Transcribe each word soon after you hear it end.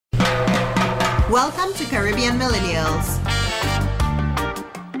Welcome to Caribbean Millennials.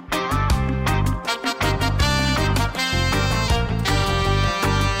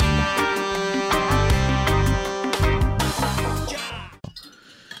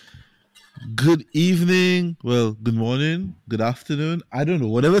 Good evening, well, good morning, good afternoon. I don't know,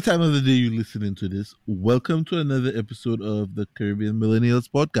 whatever time of the day you're listening to this. Welcome to another episode of the Caribbean Millennials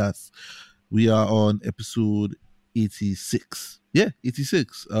podcast. We are on episode 86. Yeah,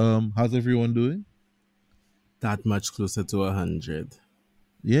 86. How's everyone doing? That much closer to 100.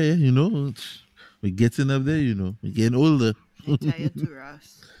 Yeah, you know, we're getting up there, you know, we're getting older. I'm tired to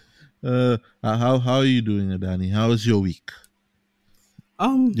Ross. How are you doing, Adani? How was your week?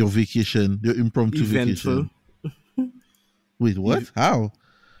 Your vacation, your impromptu eventful. vacation. Wait, what? How?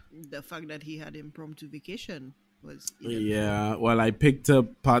 The fact that he had impromptu vacation was Yeah, well, I picked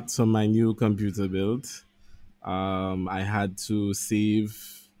up parts from my new computer build. I had to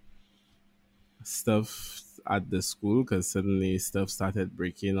save stuff at the school because suddenly stuff started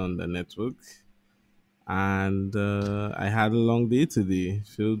breaking on the network. And I had a long day today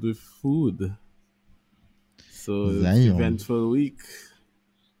filled with food. So it's an eventful week.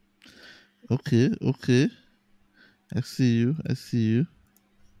 Okay. I see you.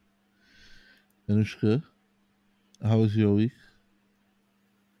 Anushka, how was your week?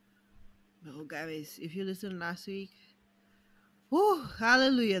 Oh, guys, if you listened last week, oh,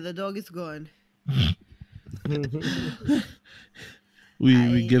 hallelujah, the dog is gone.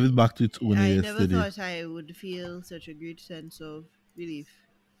 we gave it back to its owner yesterday. I never thought I would feel such a great sense of relief.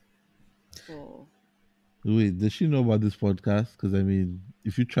 Wait, does she know about this podcast? Because, I mean,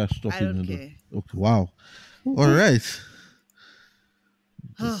 if you trash talking... I don't care. Okay, wow. All right.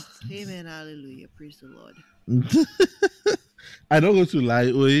 Oh, amen, hallelujah, praise the Lord. I don't go to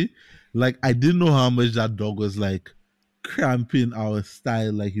lie, Oi. Like, I didn't know how much that dog was, like, cramping our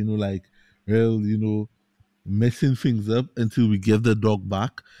style, like, you know, like, real, you know, messing things up until we gave the dog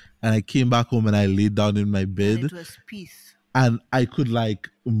back. And I came back home and I laid down in my bed. And it was peace. And I could, like,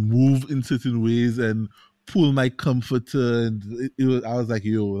 move in certain ways and pull my comforter. And I was like,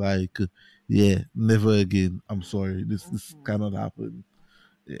 yo, like, yeah, never again. I'm sorry. This cannot happen.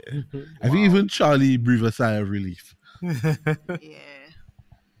 Yeah. Wow. I think even Charlie breathed a sigh of relief. Yeah.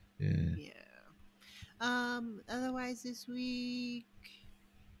 Otherwise this week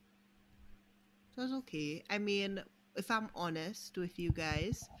it was okay. I mean, if I'm honest with you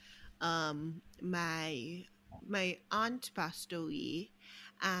guys, my aunt passed away,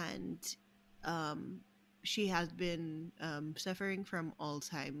 and she has been suffering from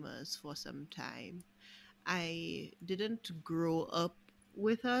Alzheimer's for some time. I didn't grow up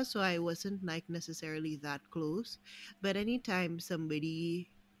with her, so I wasn't like necessarily that close, but anytime somebody,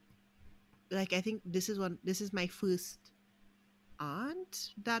 like, I think this is my first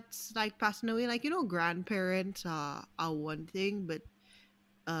aunt that's like passing away. Like, you know, grandparents are one thing, but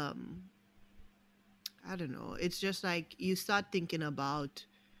I don't know, it's just like you start thinking about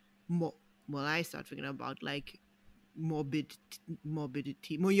I start thinking about like your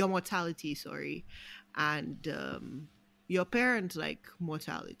mortality, sorry, and your parents' like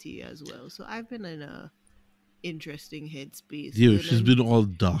mortality as well. So I've been in a interesting headspace. Yo, she's been all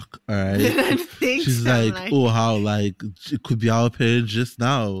dark, all right? She's like, oh, how, like, it could be our parents just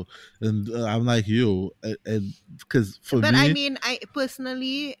now. And I'm like, yo, and because for me... But I mean, I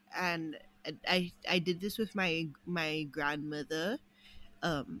personally, and I did this with my grandmother,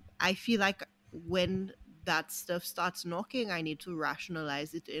 I feel like when that stuff starts knocking, I need to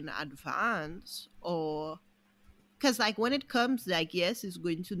rationalize it in advance, or... Because, like, when it comes, like, yes, it's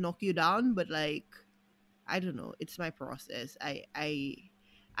going to knock you down, but, like, I don't know. It's my process. I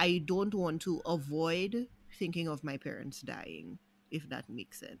don't want to avoid thinking of my parents dying, if that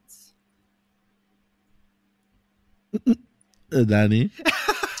makes sense. Danny?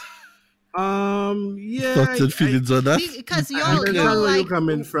 Yeah. Thoughts and feelings on that? Because y'all like, where you're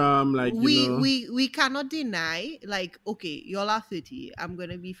coming from, like, we cannot deny, like, okay, y'all are 30. I'm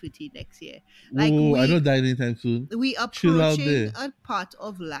gonna be 30 next year. Like, I don't die anytime soon. We approaching a part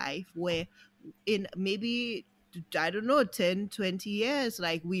of life where in maybe, I don't know, 10, 20 years,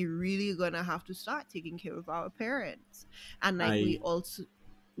 like, we really gonna have to start taking care of our parents. And like we also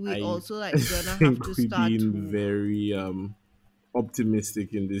like gonna have to start being very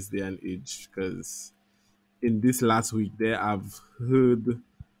optimistic in this day and age, because in this last week there I've heard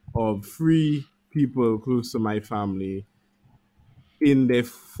of 3 people close to my family in their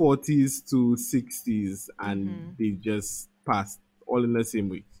 40s to 60s, and they just passed all in the same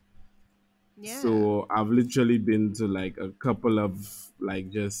week. Yeah. So I've literally been to like a couple of like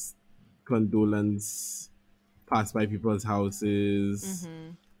just condolence pass by people's houses.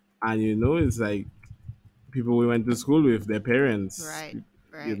 and it's like people we went to school with, their parents, Right.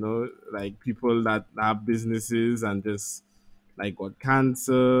 Right. like people that have businesses and just like got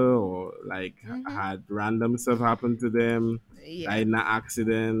cancer or like Mm-hmm. had random stuff happen to them, Yeah. died in an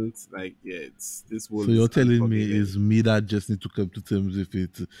accident. Like, yeah, it's this So world you're is telling me unforgiving. is me that just need to come to terms with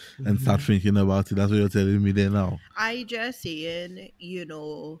it and start thinking about it. That's what you're telling me there now. I just saying, You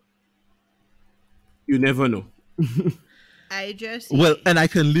never know. I just Well, say, and I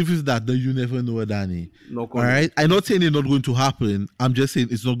can live with that. That you never know, Danny. Knock All on wood. right. I'm not saying it's not going to happen. I'm just saying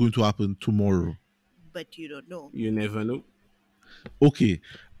it's not going to happen tomorrow. but you don't know. You never know. Okay.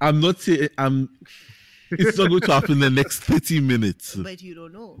 I'm not saying I'm. It's not going to happen in the next 30 minutes. But you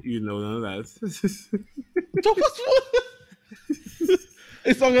don't know. You know none of that. So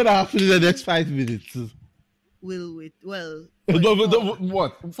it's not going to happen in the next 5 minutes. Will with well No, but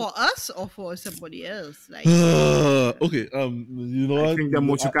what? for us or for somebody else? Like Okay. You know I what? think the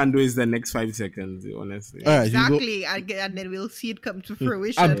most you can do is the next 5 seconds, honestly. All right. You know. exactly, and then we'll see it come to I'm,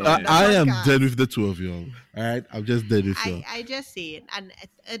 fruition I, on the I am podcast. dead with the two of y'all. All right. I'm just dead with y'all. I just say it, and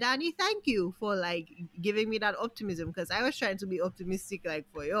Danny, thank you for like giving me that optimism because I was trying to be optimistic like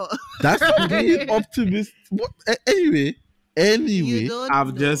for you. That's not being optimist. What? You Anyway. don't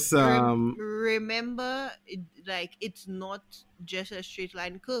I've know. just Remember, like it's not just a straight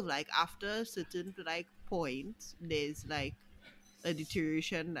line curve. Like after a certain like point, there's like a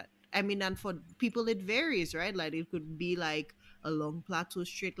deterioration that I mean, and for people it varies, right? Like it could be like a long plateau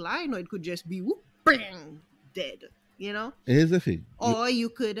straight line, or it could just be whoop, bang, dead. You know, Here's the thing, or you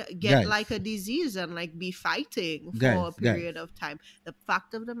could get guys. like a disease and like be fighting for a Guys. period of time. The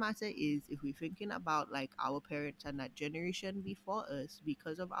fact of the matter is, if we're thinking about like our parents and that generation before us,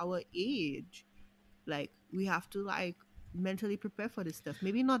 because of our age, like we have to like mentally prepare for this stuff.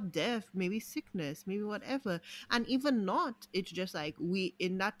 Maybe not death, maybe sickness, maybe whatever. And even not, it's just like we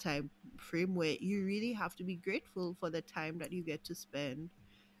in that time frame where you really have to be grateful for the time that you get to spend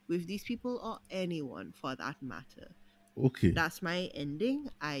with these people or anyone for that matter. Okay. That's my ending.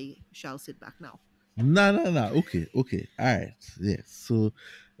 I shall sit back now. No. Okay. All right. Yes. So,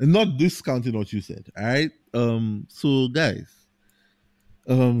 not discounting what you said. All right. So, guys,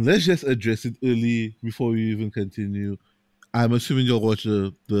 let's just address it early before we even continue. I'm assuming you'll watch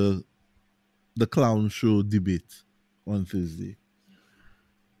the clown show debate on Thursday.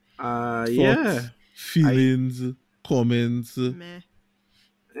 yeah. Thoughts, feelings, comments. Meh.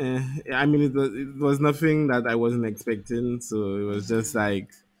 I mean, it was nothing that I wasn't expecting. So it was just like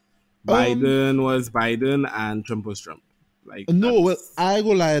Um, Biden was Biden and Trump was Trump. Like no, well, that's I go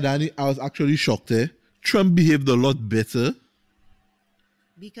lie, Danny. I was actually shocked. Trump behaved a lot better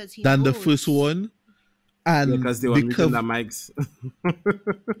Because he than the first knows. one, and because they were they muting the covered. mics.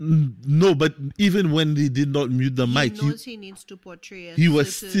 No, but even when they did not mute the He mic, knows he needs to portray a he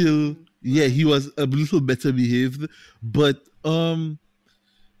was still, certain yeah, right. he was a little better behaved. But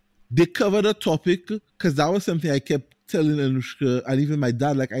they covered a topic because that was something I kept telling Anushka and even my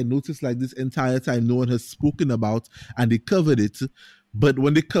dad. Like I noticed, like this entire time, no one has spoken about, and they covered it. But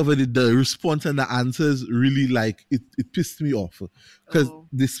when they covered it, the response and the answers really like it pissed me off because Oh.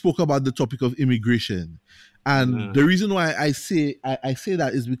 they spoke about the topic of immigration. And Yeah. the reason why I say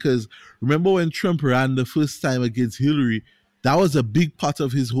that is because remember when Trump ran the first time against Hillary, that was a big part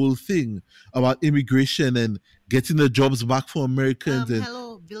of his whole thing about immigration and getting the jobs back for Americans and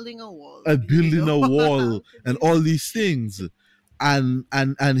Hello, building a wall. building a wall and all these things. And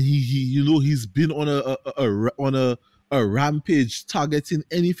he he's been on a rampage targeting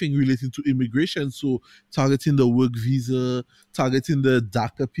anything related to immigration. So targeting the work visa, targeting the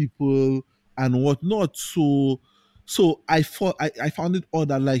DACA people and whatnot. So I found it odd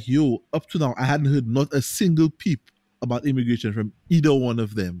that like up to now I hadn't heard not a single peep about immigration from either one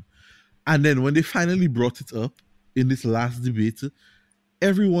of them. And then when they finally brought it up in this last debate,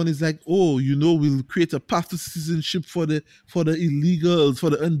 everyone is like, oh, we'll create a path to citizenship for the illegals, for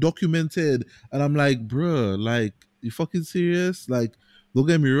the undocumented. And I'm like, bruh, like, you fucking serious? Like, don't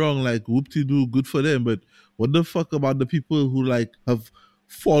get me wrong, like, whoop-de-doo, good for them. But what the fuck about the people who like have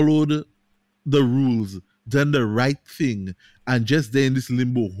followed the rules, done the right thing, and just there in this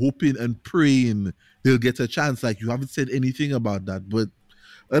limbo, hoping and praying they'll get a chance? Like, you haven't said anything about that. But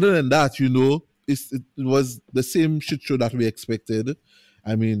other than that, it was the same shit show that we expected.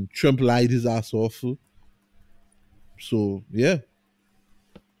 I mean, Trump lied his ass off. So, yeah.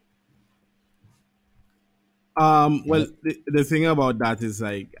 Well, the thing about that is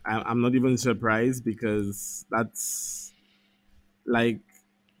like I'm not even surprised because that's like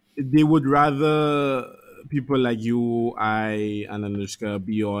they would rather people like you, I, and Anushka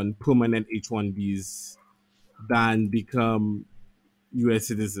be on permanent H1Bs than become U.S.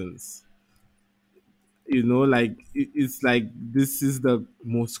 citizens. Like it's like this is the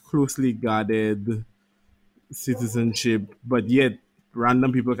most closely guarded citizenship, but yet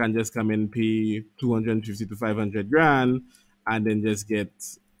random people can just come and pay 250 to 500 grand and then just get,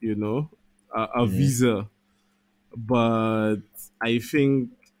 a Yeah. visa. But I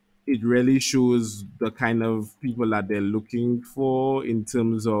think it really shows the kind of people that they're looking for in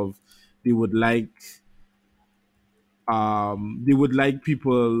terms of they would like they would like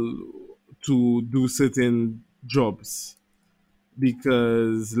people to do certain jobs,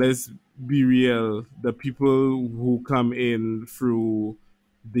 because let's be real, the people who come in through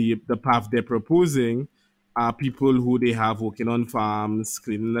the path they're proposing are people who they have working on farms,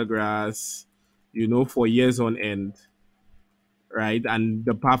 cleaning the grass, for years on end, right? And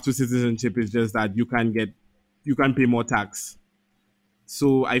the path to citizenship is just that you can pay more tax.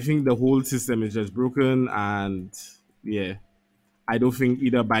 So I think the whole system is just broken, and yeah, I don't think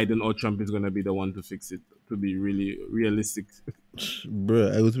either Biden or Trump is gonna be the one to fix it. To be really realistic.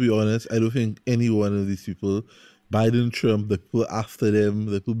 Bro, I would be honest, I don't think any one of these people, Biden, Trump, the people after them,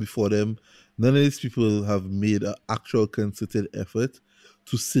 the people before them, none of these people have made an actual concerted effort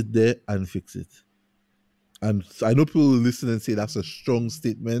to sit there and fix it. And I know people will listen and say that's a strong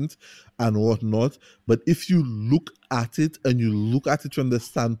statement and whatnot. But if you look at it and you look at it from the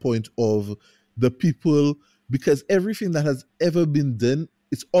standpoint of the people, because everything that has ever been done,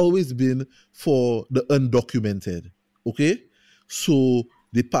 it's always been for the undocumented. Okay? So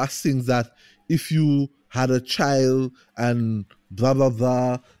they pass things that if you had a child and blah blah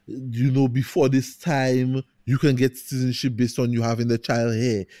blah, before this time, you can get citizenship based on you having the child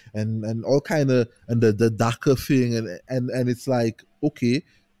here and all kind of and the DACA thing and it's like, okay,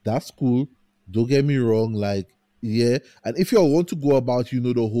 that's cool. Don't get me wrong, like, yeah. And if you all want to go about,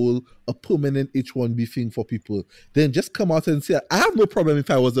 the whole a permanent H1B thing for people, then just come out and say, I have no problem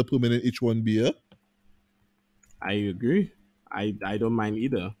if I was a permanent H1B. Yeah? I agree. I don't mind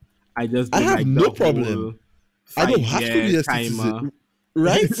either. I just I don't have like no the problem. whole I don't five have to year be a timer. citizen,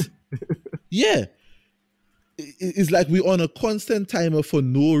 right? Yeah. It's like we're on a constant timer for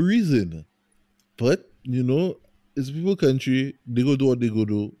no reason. But, it's a people country. They go do what they go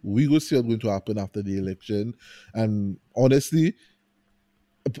do. We go see what's going to happen after the election. And honestly,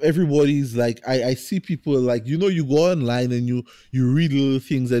 everybody's like, I see people like, you go online and you read little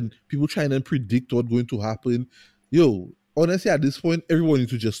things and people trying to predict what's going to happen. Yo, honestly, at this point, everyone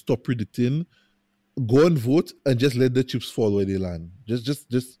needs to just stop predicting, go and vote, and just let the chips fall where they land. Just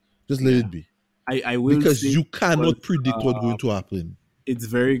let Yeah, it be. I will Because say you it was, cannot predict what's going to happen. it's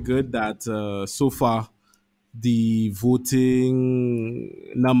very good that so far the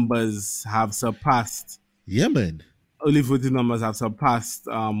voting numbers have surpassed Yeah, man. early voting numbers have surpassed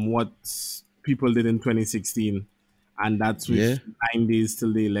what people did in 2016, and that's with Yeah. 9 days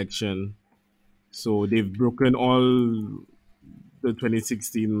till the election. So they've broken all the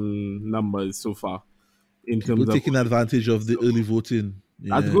 2016 numbers so far in People terms of taking voting. advantage of the So early voting.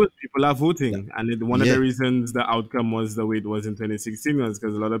 that's Yeah. good. People are voting, and one of Yeah. the reasons the outcome was the way it was in 2016 was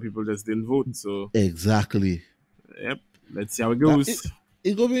because a lot of people just didn't vote. So, Exactly. yep, let's see how it That goes.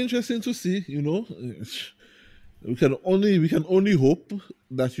 it gonna be interesting to see, We can only hope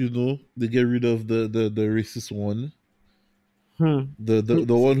that they get rid of the racist one. Hmm. The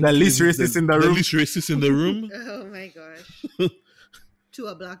one who The least claims racist in the the room. least racist in the room. Oh my gosh. To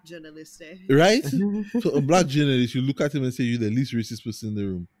a black journalist, eh? Right? So a black journalist, you look at him and say you're the least racist person in the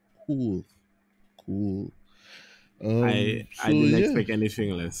room. Cool. Cool. I So didn't yeah. expect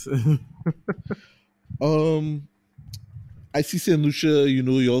anything less. Um I see St. Lucia,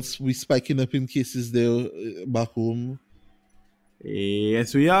 we spiking up in cases there back home.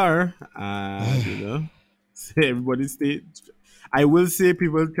 Yes, we are. Everybody stay. I will say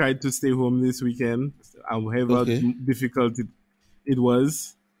people tried to stay home this weekend, however Okay. difficult it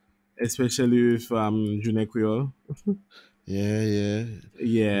was, especially with Junequio. Yeah, yeah.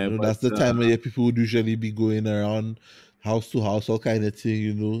 Yeah, but That's the time of year people would usually be going around house to house, all kind of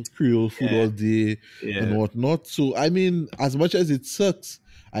thing, Creole food yeah, all day and yeah, whatnot. So, I mean, as much as it sucks,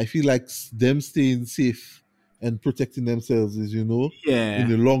 I feel like them staying safe and protecting themselves is, in yeah,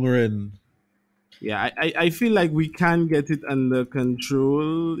 the long run. yeah. I feel like we can get it under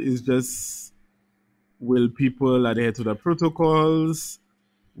control. It's just, will people adhere to the protocols?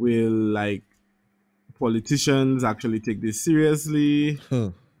 Will, like, politicians actually take this seriously? Huh.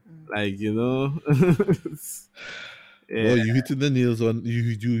 Mm. Like, yeah, Well, you hitting the nails on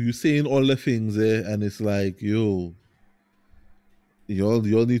you saying all the things there, and it's like, yo, y'all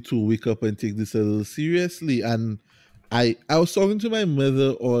need to wake up and take this a little seriously. And I was talking to my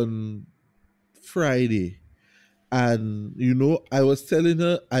mother on Friday, And I was telling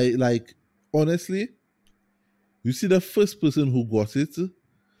her, I like, honestly, you see the first person who got it,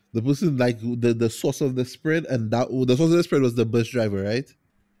 the person like the source of the spread, and that the source of the spread was the bus driver, right?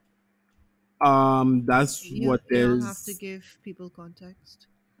 That's what You don't have to there's. give people context.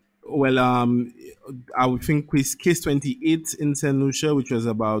 Well, I would think case 28 in St. Lucia, which was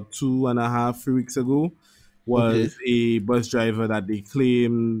about 2.5, 3 weeks ago, Okay. was a bus driver that they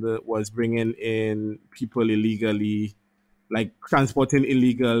claimed was bringing in people illegally, like transporting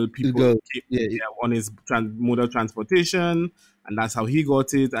illegal people Illegal. Yeah. on his mode of transportation, and that's how he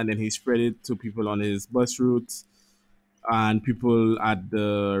got it. And then he spread it to people on his bus routes and people at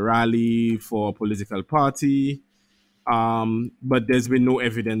the rally for a political party. But there's been no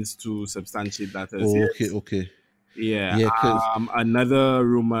evidence to substantiate that as Oh, okay. yet. Okay. Yeah. Yeah. Cause Another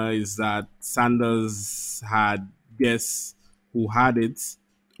rumor is that Sanders had guests who had it,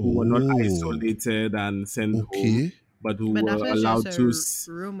 who were not oh, isolated and sent home, okay. but who But that were was just allowed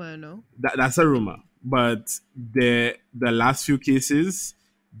to. a rumor, no? That's a rumor. But the last few cases,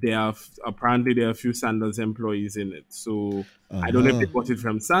 apparently there are a few Sanders employees in it. So I don't know if they Uh-huh. got it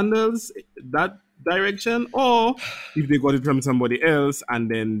from Sanders that direction, or if they got it from somebody else and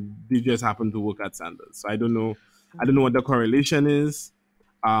then they just happen to work at Sanders. So I don't know. I don't know what the correlation is.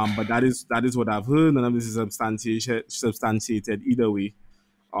 But that is what I've heard. None of this is substantiated either way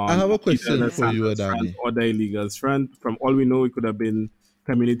I on have a either question the for Yeah. you, Sanders front Adani. or the illegals front. From all we know, it could have been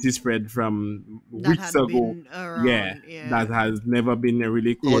community spread from That weeks had ago. been Yeah, around. that Yeah. has never been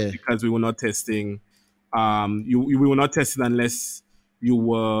really caught Yeah. because we were not testing. We were not testing unless you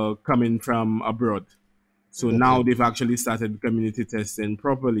were coming from abroad. So now Okay. they've actually started community testing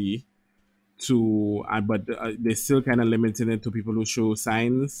properly. But they're still kind of limiting it to people who show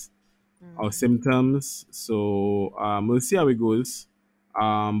signs or Mm. symptoms. So we'll see how it goes.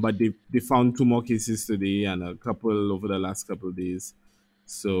 But they found 2 more cases today and a couple over the last couple of days.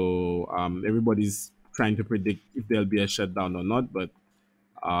 So everybody's trying to predict if there'll be a shutdown or not. But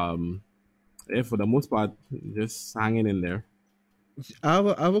um, yeah, for the most part, just hanging in there. I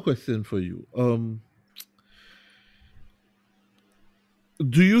have a question for you.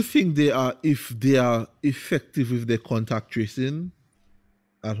 Do you think they are effective with their contact tracing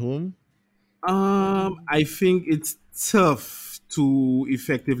at home? What do you mean? I think it's tough to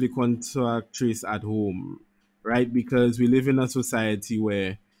effectively contact trace at home, right? Because we live in a society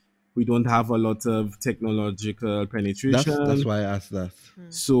where we don't have a lot of technological That's penetration. why I asked that. Hmm.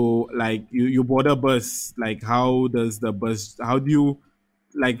 So like you board a bus, like how do you,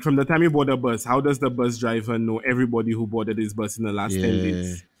 like from the time you board a bus, how does the bus driver know everybody who boarded his bus in the last 10 Yeah.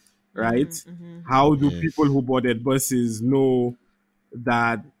 days? Right? Mm-hmm, mm-hmm. How do people Yes. who boarded buses know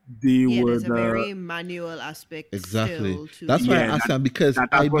that they Yeah, were there's a the very manual aspect Exactly. still That's why to. I yeah, asked that because that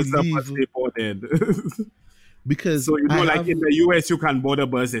I was the bus believe they boarded. because So I like have in the US, you can board a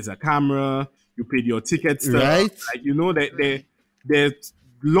bus. There's a camera. You paid your ticket stuff. right. Like that Right. there's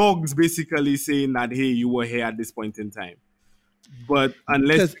logs basically saying that hey, you were here at this point in time. But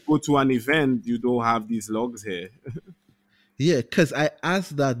unless Because you go to an event, you don't have these logs here. yeah, because I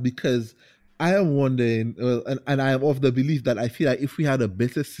asked that because I am wondering, and I am of the belief that I feel like if we had a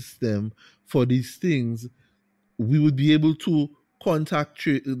better system for these things, we would be able to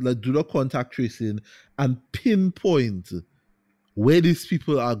like do the contact tracing and pinpoint where these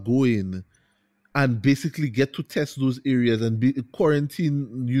people are going and basically get to test those areas and be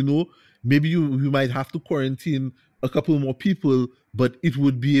quarantine. Maybe you might have to quarantine a couple more people, but it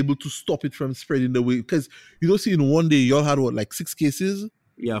would be able to stop it from spreading the way. Because see, in one day y'all had what, like 6 cases,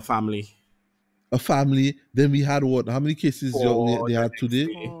 Yeah, family a family. Then we had what? How many cases for they the had next today?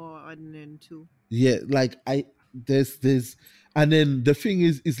 day. Four and then two. Yeah, like there's and then the thing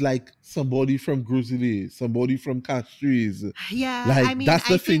is like somebody from Grizzly, somebody from Castries. Yeah, I Like mean, that's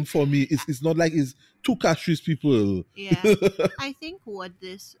I the thing think, for me. It's not like it's two Castries people. yeah, I think what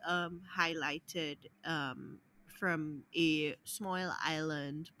this highlighted from a small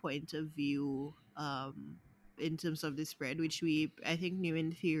island point of view in terms of the spread, which we I think knew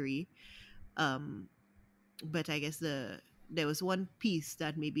in theory, um, but I guess there was one piece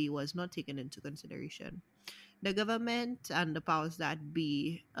that maybe was not taken into consideration. The government and the powers that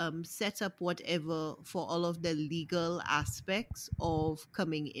be set up whatever for all of the legal aspects of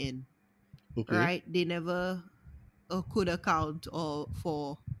coming in, Okay. right? They never could account or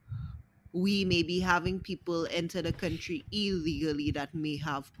for we may be having people enter the country illegally that may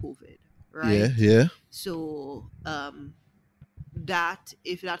have COVID, Yeah, right? yeah. So that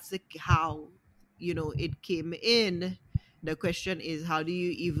if that's how it came in, The question is, how do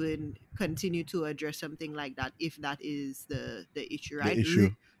you even continue to address something like that if that is the issue, The right? issue.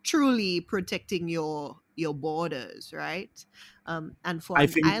 Truly protecting your borders, right? And for I an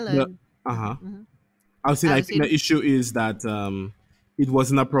think the island, uh huh. mhm, mhm. I was saying I I was think the saying issue is that it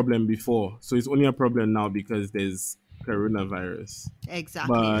wasn't a problem before, so it's only a problem now because there's coronavirus.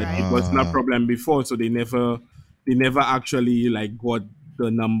 exactly But it right. wasn't a Ah. problem before, so they never actually like got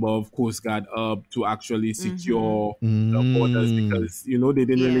the number of Coast Guard up to actually Mm-hmm. secure the borders Mm. because they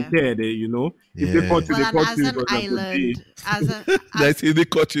didn't really Yeah. care. If they caught Yeah. you, Well, they and caught as you. It an was a good day. island, as That's it, they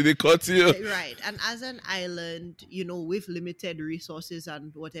caught you, they caught you. right, and as an island, with limited resources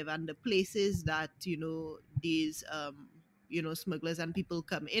and whatever, and the places that these smugglers and people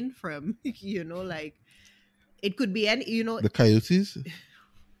come in from, like it could be any, The coyotes?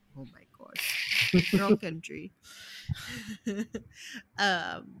 oh my gosh, wrong country.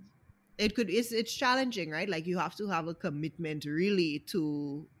 um it's challenging, right? Like you have to have a commitment really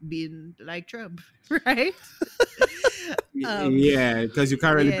to being like Trump, right? um Yeah, because you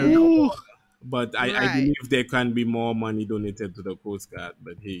can't really build yeah, a Ooh. wall. But I right. believe there can be more money donated to the Coast Guard.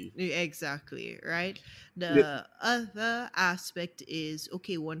 But hey, Exactly, right? the- The other aspect is,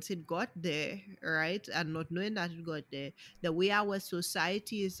 okay, once it got there, right, and not knowing that it got there, the way our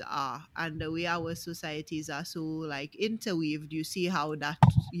societies are, and the way our societies are so like interweaved, you see how that,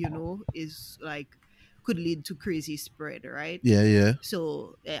 is like could lead to crazy spread, right? Yeah, yeah.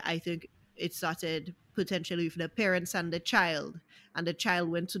 So I think it started potentially with the parents and the child, and the child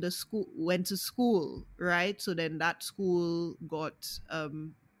went to school, right? So then that school got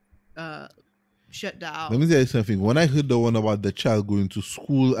uh shut Let me down. tell you something. When I heard the one about the child going to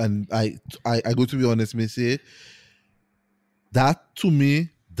school, and I go to be honest, may say that to me,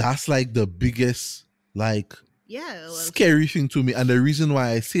 that's like the biggest like Yeah, well, scary thing to me. And the reason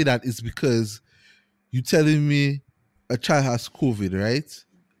why I say that is because you telling me a child has COVID, right?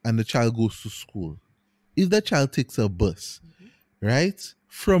 And the child goes to school. If the child takes a bus, mhm, right?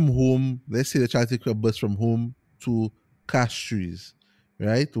 From home, let's say the child takes a bus from home to Castries,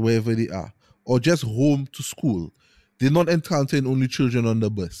 right? Wherever they are, or just home to school. They're not encountering only children on the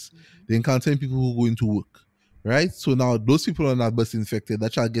bus. mhm, They're encountering people who go into work, right? So now those people on that bus infected,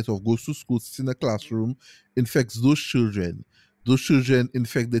 that child gets off, goes to school, sits in a classroom, infects those children. Those children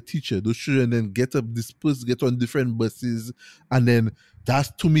infect the teacher. Those children then get up, dispersed, get on different buses, and then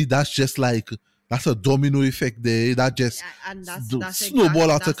that's to me, that's just like that's a domino effect there. That just and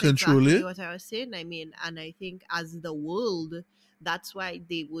snowball out of that's control. exactly Eh? what I was saying. I mean, and I think as the world, that's why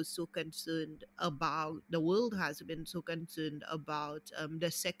they were so concerned about the world has been so concerned about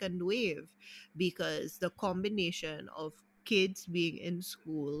the second wave, because the combination of kids being in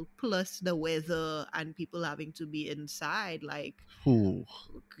school plus the weather and people having to be inside, like Oh,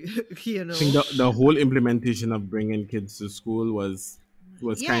 you I think know the whole implementation of bringing kids to school was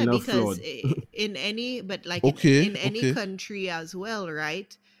yeah, kind of because flawed. in any, but like okay, in any okay. country as well,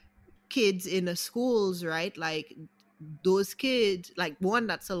 right? Kids in the schools, right? Like those kids, like one,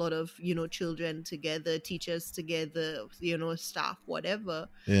 that's a lot of children together, teachers together, staff, whatever,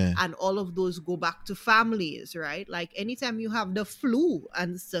 Yeah. and all of those go back to families, right? Like anytime you have the flu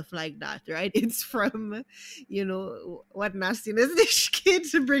and stuff like that, right? It's from what nastiness these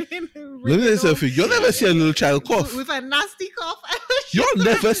kids Let me tell bringing you home something. You'll never see a little child with cough. a nasty cough. You'll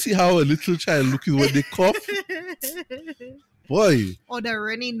never see how a little child looking when they cough. Boy. Or the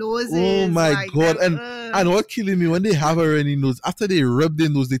runny Oh noses, my like god. them. And what killing me when they have a runny nose, after they rub their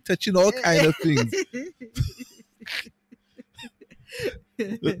nose, they touching all kind of things.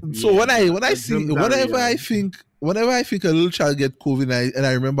 So when Yeah, I the see germ diarrhea. whenever I think a little child get COVID, and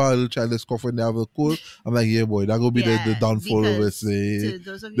I remember a little child is coughing, they have a cold, I'm like, yeah, boy, that gonna be the Yeah, downfall of us, because to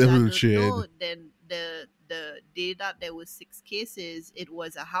those of you the that whole don't trade. know, then the day that there was 6 cases, it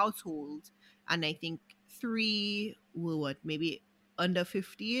was a household, and I think three were what, maybe under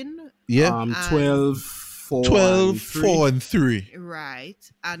 15, Yeah, and 12, 4, 12, and 3. 4, and 3.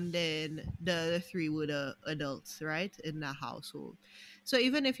 right, and then the other three were the adults, right, in the household. So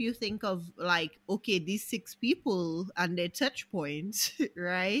even if you think of like, okay, these 6 people and their touch points,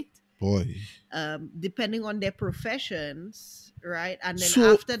 right, Boy. depending on their professions, right? And then So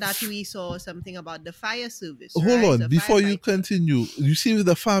after that, we saw something about the fire service, hold right? on, The before you firefighter. continue, you see with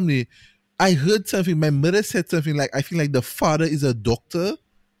the family, I heard something. My mother said something like, I feel like the father is a doctor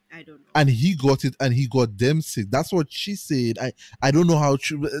I don't know. and he got it and he got them sick. That's what she said. I don't know how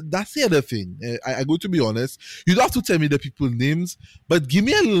true. That's the other thing. I go to be honest. You don't have to tell me the people names, but give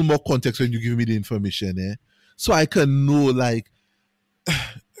me a little more context when you give me the information, so I can know. Like,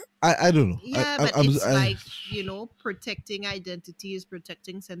 I don't know. Yeah, but it's I like, protecting identities,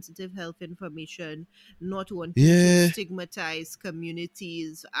 protecting sensitive health information, not wanting to yeah. stigmatize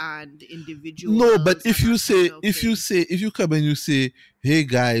communities and No, but individuals and that kind of thing. if you come and you say, hey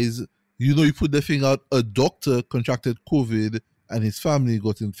guys, you put the thing out, a doctor contracted COVID and his family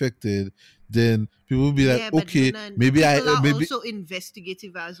got infected, then people will be like, Yeah, but okay, then maybe people are maybe also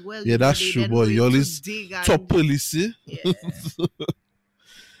investigative as well. yeah, that's They true, then boy. go You into always dig top and policy. yeah.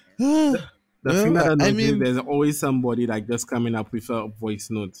 The thing that I annoys me is mean, there's always somebody like just coming up with a voice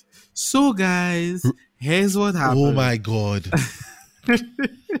note. So guys, here's what oh happened. my god.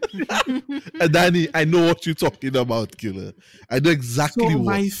 Danny, I know what you're talking about, killer. I know exactly So what.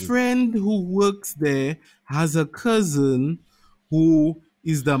 my friend who works there has a cousin who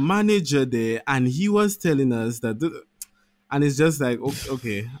is the manager there, and he was telling us that, and it's just like,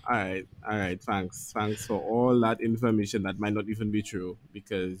 okay, all right, thanks for all that information that might not even be true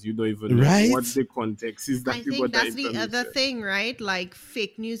because you don't even know what Right? the context is I that you think got that that's the other information. thing, right? Like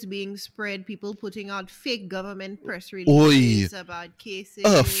fake news being spread, people putting out fake government press Oi. releases about A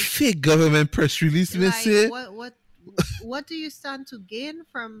cases. fake government press release, may Like say. what do you stand to gain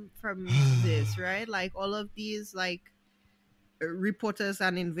from this, right? Like all of these like reporters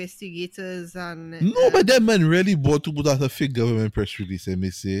and investigators and No, but that man really bought to put out a fake government press release, I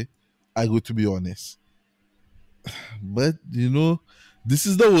may say. I go to be honest. But this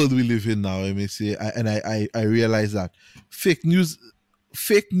is the world we live in now, I may say. I realize that fake news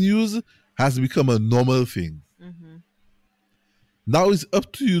fake news has become a normal thing. mhm. Now it's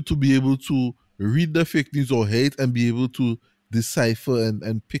up to you to be able to read the fake news or hate and be able to decipher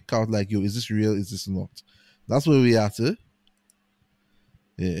and pick out like, yo, is this real? Is this not? That's where we are to.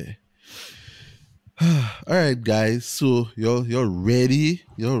 Yeah. All right, guys. So you're ready.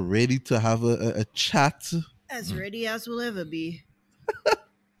 You're ready to have a chat. As ready as we'll ever be.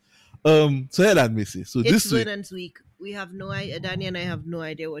 So yeah, that Missy. So It's this week, Vernon's week. We have no idea. Danny and I have no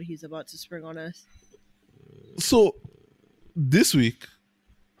idea what he's about to spring on us. so this week,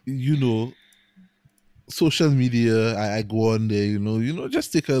 you know, social media. I go on there,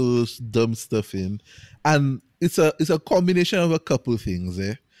 just take a little dumb stuff in, and it's a combination of a couple things.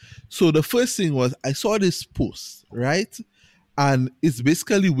 So the first thing was I saw this post, right? And it's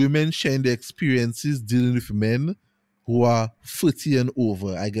basically women sharing their experiences dealing with men who are 30 and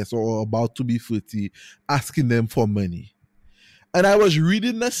over, I guess, or about to be 30, asking them for money. And I was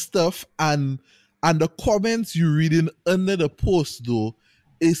reading the stuff, and the comments you reading under the post though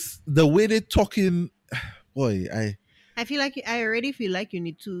is the way they're talking. Boy, I already feel like you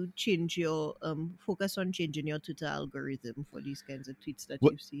need to change your focus on changing your Twitter algorithm for these kinds of tweets that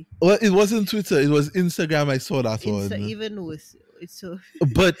well, you see. well, it wasn't Twitter, it was Instagram. I saw that Insta one. even with it's so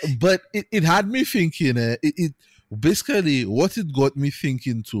But it had me thinking. It basically what it got me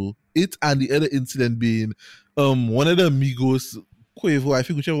thinking to it, and the other incident being, one of the amigos, Quavo, I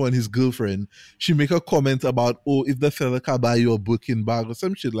think whichever one, his girlfriend, she make a comment about, oh, if the fella can buy you a Birkin bag or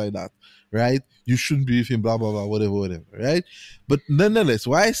some shit like that, right? You shouldn't be with him, blah blah blah, whatever, right? But nonetheless,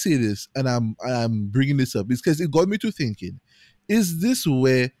 why I say this and I'm bringing this up is because it got me to thinking: is this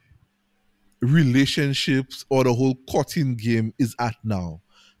where relationships or the whole courting game is at now?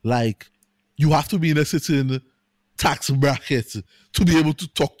 Like, you have to be in a certain tax bracket to be able to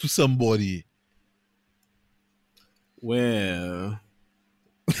talk to somebody. Well,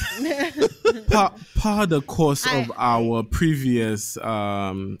 part the course of I our previous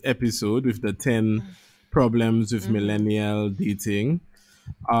episode with the 10 problems with mhm. millennial dating.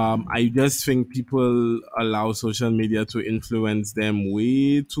 I just think people allow social media to influence them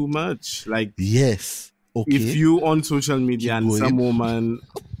way too much. Like, Yes. if Okay. you on social media Keep and some going. woman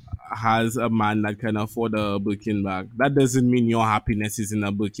has a man that can afford a Birkin bag, that doesn't mean your happiness is in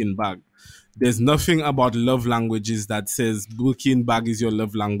a Birkin bag. There's nothing about love languages that says Birkin bag is your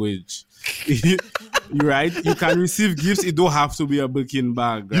love language. You right? You can receive gifts. It don't have to be a Birkin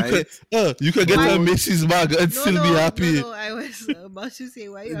bag, You can right? you can get a So Macy's bag and No, still be no, no, happy. no. I was about to say,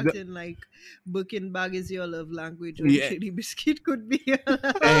 why you the, acting like Birkin bag is your love language when yeah, Shady Biscuit could be your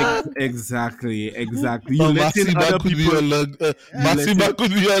love? exactly. You letting Maxi other bag could be people. your love. You Maxi letting bag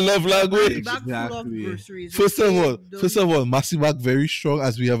could be your love A Maxi language. bag full of exactly. groceries, First of okay? all, first Don't of all, Maxi bag very strong,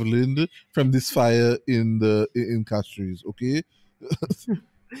 as we have learned from this fire in Castries. Okay.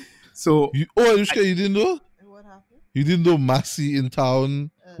 So Oh, I, Anushka, you didn't know? what happened? You didn't know Massey in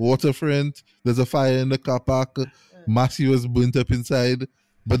town, waterfront. There's a fire in the car park. Massey was burnt up inside,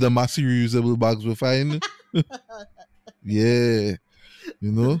 but the Massey reusable bags were fine. Yeah,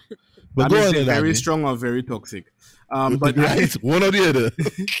 you know. But That go means on, they're very Adani. strong or very toxic. But Right? One or the other.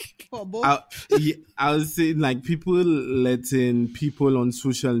 For both. I, yeah, I was saying like people letting people on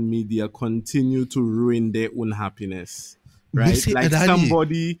social media continue to ruin their own happiness, Me right? say, Like Adani,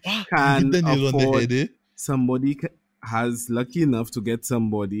 somebody wow, you hit can the nail on the afford, head, eh? somebody has lucky enough to get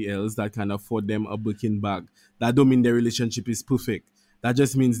somebody else that can afford them a Birkin bag. That don't mean their relationship is perfect. That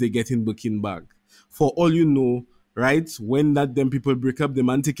just means they get in Birkin bag. For all you know, right? When that them people break up, the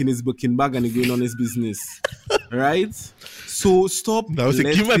man taking his Birkin bag and he going on his business, right? So Now I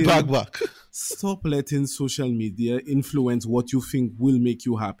say, give my bag back. stop letting social media influence what you think will make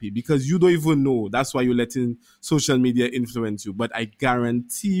you happy because you don't even know. That's why you're letting social media influence you. But I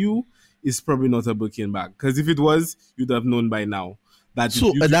guarantee you, it's probably not a Birkin bag. Because if it was, you'd have known by now that So,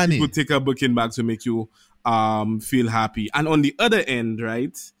 it Adani, would take a Birkin bag to make you feel happy. And on the other end,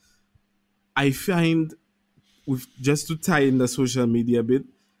 right, I find with just to tie in the social media bit,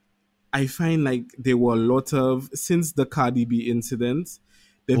 I find like there were a lot of since the Cardi B incident,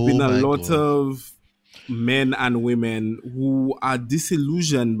 there've been oh a my lot God. of men and women who are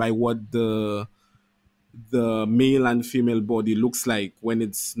disillusioned by what the male and female body looks like when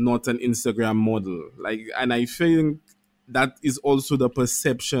it's not an Instagram model. Like, and I think that is also the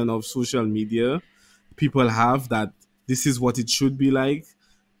perception of social media. People have that this is what it should be like,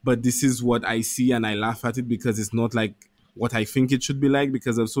 but this is what I see and I laugh at it because it's not like what I think it should be like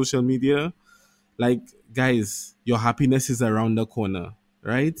because of social media. Like, guys, your happiness is around the corner,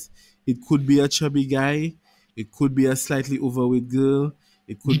 right? It could be a chubby guy, it could be a slightly overweight girl,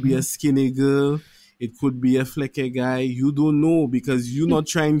 it could be a skinny girl, it could be a flecky guy. You don't know because you're not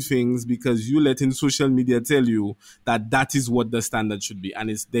trying things because you letting social media tell you that that is what the standard should be, and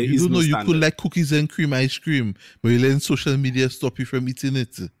there You is don't no know you could standard. like cookies and cream ice cream, but you let social media stop you from eating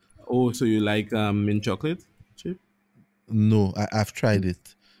it. Oh, so you like mint chocolate chip? No, I've tried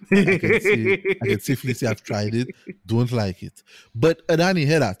it. I can safely say I've tried it. Don't like it. But Adani,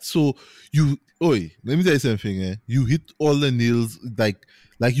 hear that. So oi, let me tell you something. You hit all the nails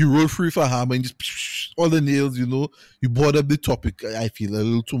like you roll free for hammer and just all the nails. You brought up the topic. I feel a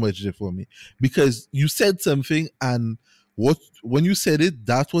little too much there for me because you said something and when you said it,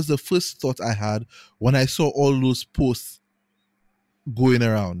 that was the first thought I had when I saw all those posts going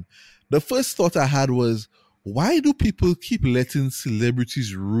around. The first thought I had was, why do people keep letting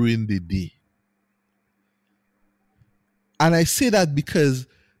celebrities ruin the day? And I say that because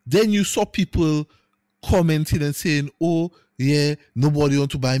then you saw people commenting and saying, "Oh, yeah, nobody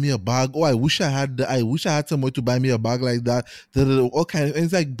want to buy me a bag. Oh, I wish I had someone to buy me a bag like that." All kind of, and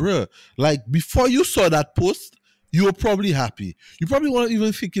it's like, bruh, like before you saw that post, you were probably happy. You probably weren't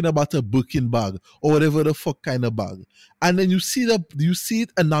even thinking about a Birkin bag or whatever the fuck kind of bag. And then you see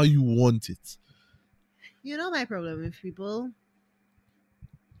it, and now you want it. You know my problem with people?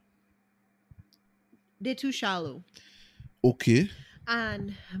 They're too shallow. Okay.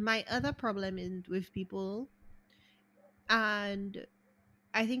 And my other problem with people, and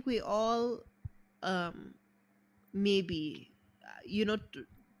I think we all um maybe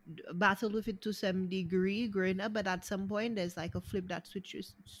battle with it to some degree growing up, but at some point there's like a flip that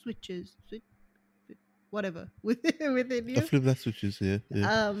whatever within A you. flip that switches, yeah,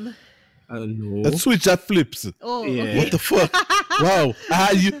 yeah. Um A No. switch that flips. oh, Yeah. What okay. the fuck? Wow.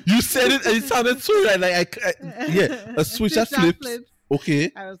 You said it and it sounded so right. Yeah, a switch Switch that that flips. flips.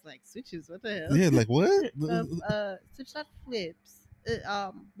 Okay. I was like, switches, what the hell? Yeah, like what? Switch that flips.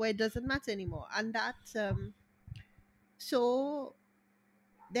 Where it doesn't matter anymore. And that so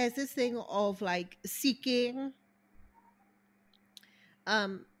there's this thing of like seeking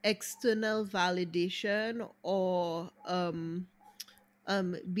external validation or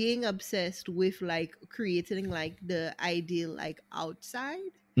being obsessed with like creating like the ideal like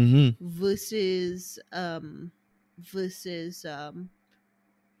outside Mm-hmm. versus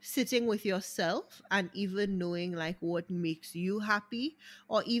sitting with yourself and even knowing like what makes you happy,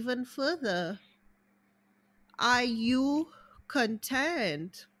 or even further, are you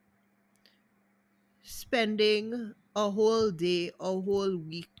content spending a whole day, a whole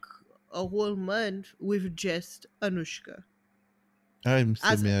week, a whole month with just Anushka I'm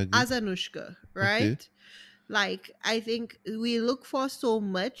as semi agree. Anushka, Okay. right? Like, I think we look for so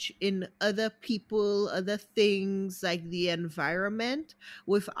much in other people, other things, like the environment,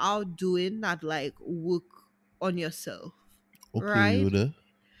 without doing that like work on yourself, Okay, right? Yoda.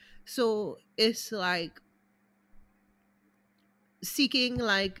 So it's like seeking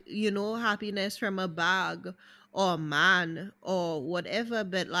like happiness from a bag or a man or whatever,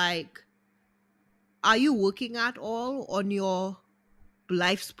 but like, are you working at all on your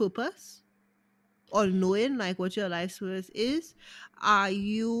life's purpose, or knowing like what your life's purpose is? Are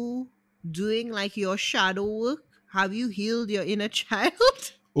you doing like your shadow work? Have you healed your inner child?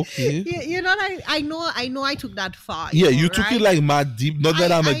 Okay. You know, I know I took that far, Yeah, you took it right? like mad deep. Not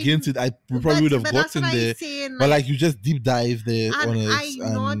that I'm I against it. I probably but would have that's what gotten I there, saying, but like, like you just deep dive there on and it,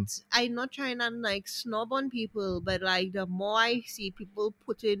 and I'm not trying to like snob on people, but like the more I see people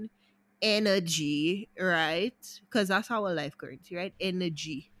putting energy, right? Because that's our life currency, right?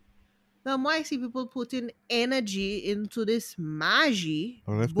 Energy. The more I see people putting energy into this magi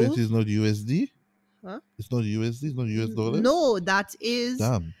our life currency book, is not USD. huh? It's not USD. It's not US dollars. No, that is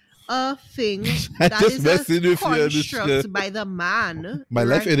Damn. a thing, I that just is a messing with you on this. construct by the man, My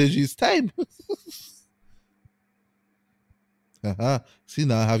life right? energy is time. See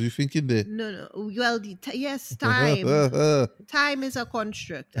now, have you thinking there? No, no. Well, yes, time is a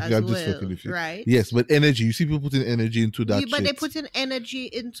construct as I'm just fucking well, with you. right? Yes, but energy. You see people putting energy into that But they shit. put in energy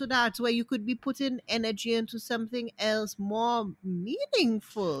into that, where you could be putting energy into something else more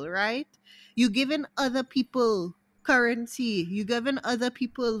meaningful, right? You giving other people currency, you giving other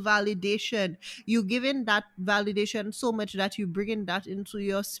people validation, you giving that validation so much that you bringing that into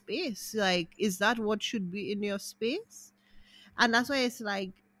your space. Like, is that what should be in your space? And that's why it's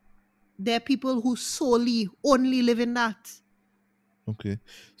like there are people who solely only live in that. Okay.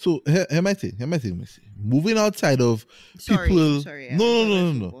 So here my thing. Here my thing, Missy. Moving outside of people. Sorry, No, I no, got my no,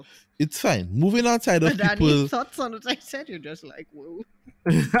 no, no. soapbox. It's fine. Moving outside of But Danny, people. thoughts on what I said? You're just like, whoa.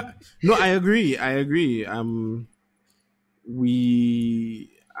 No, I agree. I agree. We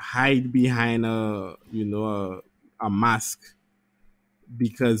hide behind a mask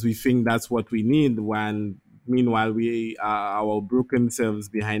because we think that's what we need. When meanwhile we are our broken selves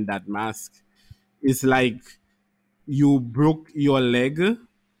behind that mask. It's like you broke your leg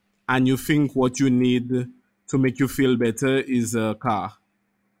and you think what you need to make you feel better is a car.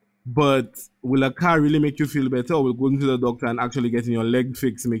 But will a car really make you feel better, or will going to the doctor and actually getting your leg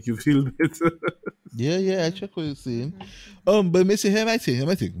fixed make you feel better? Yeah, yeah, I Mm-hmm. check what you're saying. Mm-hmm. But Missy, here my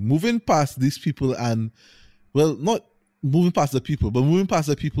thing. Moving past these people and well, not moving past the people, but moving past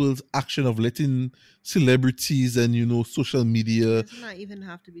the people's action of letting celebrities and social media, It does not even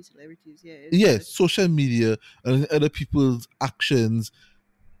have to be celebrities. Yeah, it's yes, just. social media and other people's actions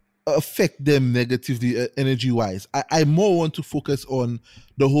affect them negatively, energy wise. I more want to focus on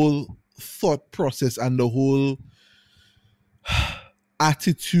the whole thought process and the whole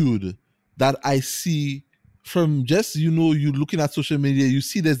attitude that I see from just you looking at social media. You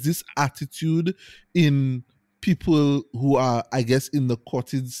see there's this attitude in people who are, I guess, in the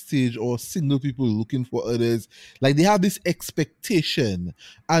courting stage, or single people looking for others. Like they have this expectation.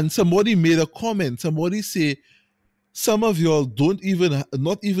 And somebody made a comment. Somebody say, some of y'all don't even,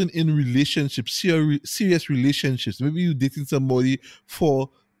 not even in relationships, serious relationships. Maybe you dating somebody for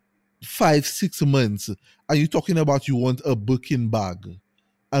 5 6 months and you're talking about you want a Birkin bag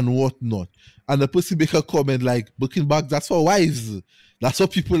and whatnot, and the person make a comment like, Birkin bag, that's for wives, that's for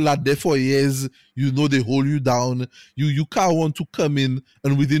people that there for years, they hold you down. You can't want to come in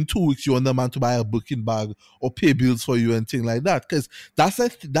and within 2 weeks you want the man to buy a Birkin bag or pay bills for you and things like that, because that's the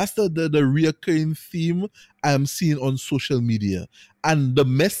reoccurring theme I'm seeing on social media. And the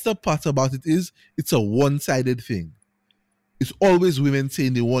messed up part about it is it's a one-sided thing. It's always women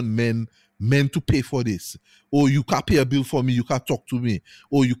saying they want men to pay for this. Or you can't pay a bill for me, you can't talk to me.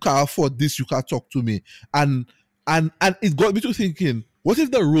 Or you can't afford this, you can't talk to me. And it got me to thinking, what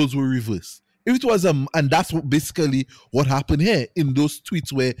if the roles were reversed? If it was and that's basically what happened here in those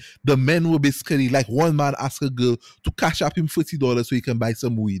tweets, where the men were basically like, one man asked a girl to cash up him $40 so he can buy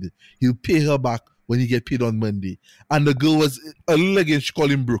some weed. He'll pay her back when he get paid on Monday. And the girl was a little again, she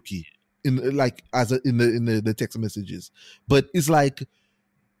called him brookie in like in the text messages. But it's like,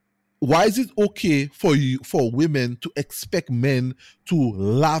 why is it okay for women to expect men to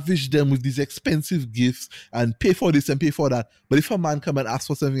lavish them with these expensive gifts and pay for this and pay for that, but if a man come and ask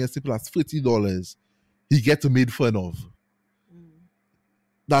for something as simple as $40, he gets made fun of? Mm.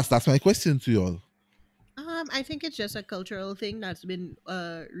 That's my question to y'all. I think it's just a cultural thing that's been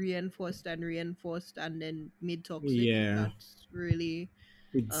reinforced and reinforced and then made toxic. Yeah, That's really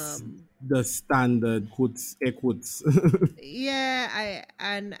it's um the standard quotes, air quotes. yeah,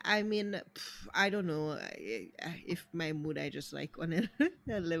 I mean, I don't know, if my mood, I just like on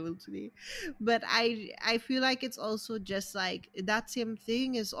a level today, but I feel like it's also just like that same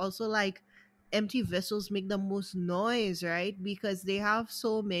thing is also like empty vessels make the most noise, right? Because they have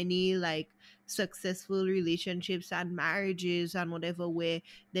so many like successful relationships and marriages and whatever, where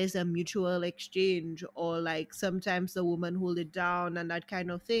there's a mutual exchange, or like sometimes the woman hold it down and that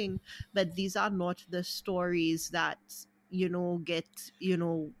kind of thing. But these are not the stories that get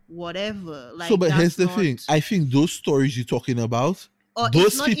whatever, So, like but here's that's the not. thing. I think those stories you're talking about, or it's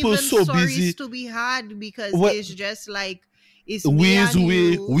Those not people even so stories busy. to be had because What it's just like it's me we is and you,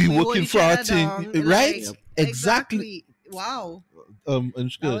 we we hold working each for our other thing, down, right? like Yep. Exactly. exactly. Wow, that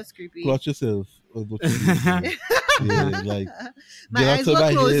Anushka, was creepy. clutch yourself of what you're doing here. Yeah, like My get out eyes of were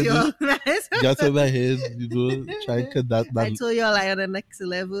my closed, head. yo. My eyes Get were out of my closed. head. Try and cut that. I told you like on the next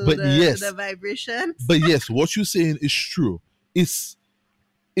level, But the yes, vibrations. but yes, what you're saying is true. It's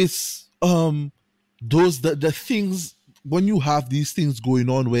those the things when you have these things going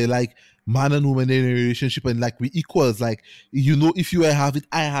on where like man and woman in a relationship and like we equals, like if you have it,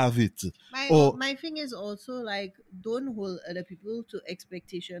 I have it. Or My thing is also like don't hold other people to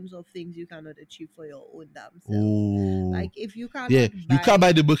expectations of things you cannot achieve for your own damn self. oh Like if you yeah, cannot you can't buy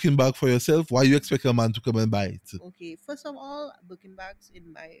buy, the Birkin bag for yourself. Why you expect a man to come and buy it? okay, first of all, Birkin bags,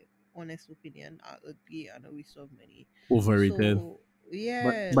 in my honest opinion, are ugly and a waste of money. Overrated. So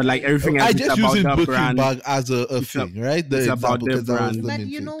But yeah, but like like, everything else, I it's just about using the Birkin brand. bag as a It's a thing, right? it's The about example, the because that was the brand. but main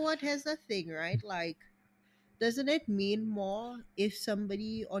you thing. know what? Here's the thing, right? Like, doesn't it mean more if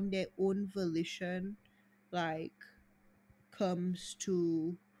somebody on their own volition, like, comes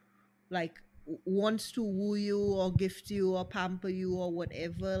to like wants to woo you or gift you or pamper you or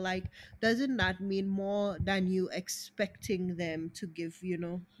whatever, like doesn't that mean more than you expecting them to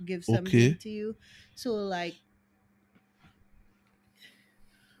give something Okay. to you? So like,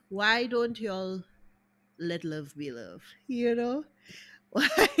 why don't y'all let love be love, why?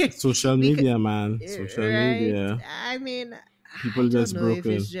 Social Because, media, man. Social right, media. I mean, I People don't just know if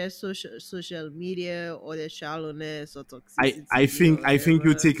it's broken. just social media or the shallowness or I toxicity think or I think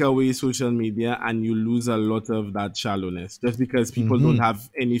you whatever. take away social media and you lose a lot of that shallowness just because people don't Mm-hmm. have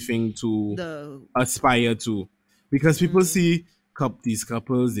anything to The aspire to. Because people mm. see these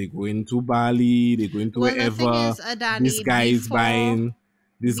couples, they go into Bali, they go into Well, the thing wherever. is, This Adani, guy is buying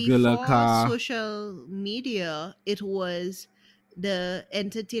this girl a before car. social media, it was the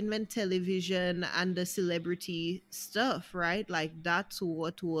entertainment television and the celebrity stuff, right? Like that's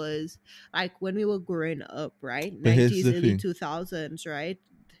what was like when we were growing up, right? But here's 90s, the early thing: 2000s, right?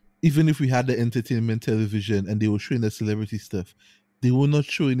 even if we had the entertainment television and they were showing the celebrity stuff, they were not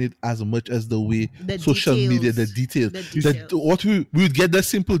showing it as much as the way The social media, the details, details, the This that details. what we would get the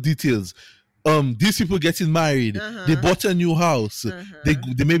simple details. These people getting married, they Uh-huh. bought a new house, Uh-huh. they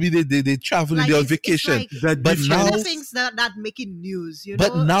maybe they traveling, Like they're on it's vacation. like the But these are now the difference things that making news,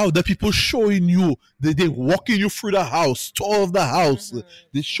 but now the people showing you, they walking you through the house, tour of the house,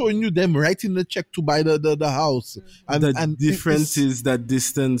 they're showing Mhm. you them writing the check to buy the house. Mhm. the And difference it's is that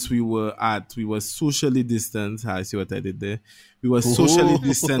distance we were at. We were socially distant. I see what I did there. We were socially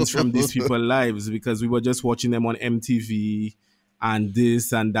distanced from these oh, people's lives because we were just watching them on MTV and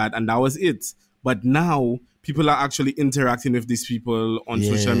this and that, and that was it. But now people are actually interacting with these people on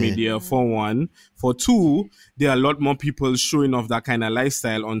social yeah. media, for one. For two, there are a lot more people showing off that kind of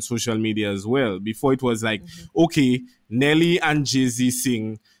lifestyle on social media as well. Before it was like, Mhm. okay, Nelly and Jay-Z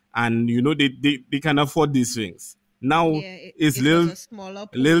sing, and they can afford these things. Now Yeah, it's it was Lil a smaller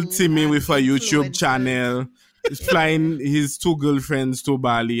Lil pool Timmy and with a YouTube influencers. channel. He's Yeah, flying his two girlfriends to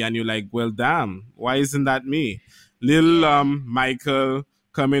Bali, and you're like, well, damn, why isn't that me? Lil yeah. Michael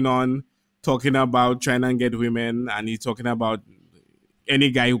coming on talking about trying to get women, and he's talking about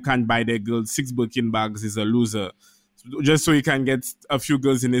any guy who can't buy their girl six Birkin bags is a loser. Just so he can get a few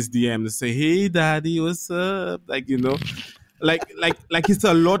girls in his DMs, say, "Hey, daddy, what's up?" Like it's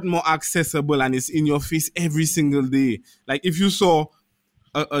a lot more accessible and it's in your face every single Mhm. day. Like if you saw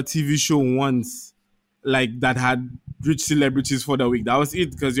a TV show once like that had rich celebrities for the week, that was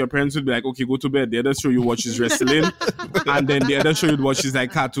it, because your parents would be like, okay, go to bed. The other show you watch is wrestling, and then the other show you'd watch is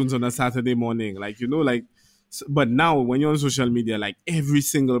like cartoons on a Saturday morning, like. But now when you're on social media, like every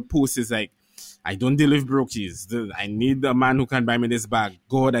single post is like, I don't deal with brokies. I need a man who can buy me this bag.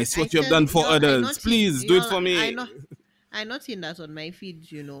 God, I see I what you have tell done you, for y'all, others. Please do it for me. I not seen that on my feeds,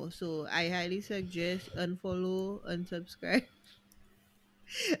 So I highly suggest unfollow, unsubscribe.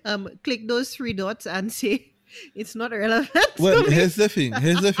 Click those three dots and say it's not relevant Well, to me. here's the thing.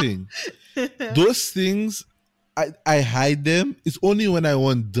 Here's the thing. Those things, I hide them. It's only when I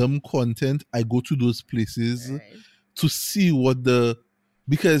want dumb content I go to those places Right. to see what the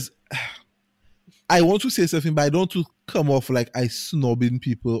because I want to say something, but I don't want to come off like I snobbing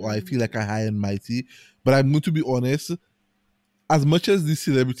people or I feel like I Mhm. high and mighty. But I'm going to be honest. As much as these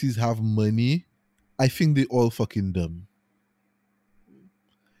celebrities have money, I think they all fucking dumb.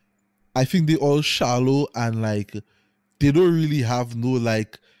 I think they all shallow and like they don't really have no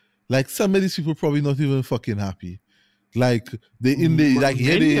like some of these people probably not even fucking happy. Like they in the like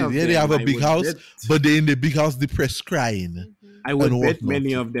Many of here they them, have a I big would house, bet. but they in the big house depressed crying. I and would bet whatnot.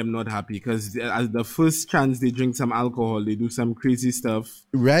 many of them not happy because as the first chance they drink some alcohol, they do some crazy stuff.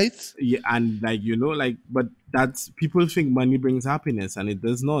 Right? Yeah, and like but that's people think money brings happiness, and it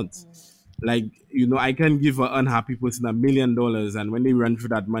does not. Like I can give an unhappy person $1 million, and when they run through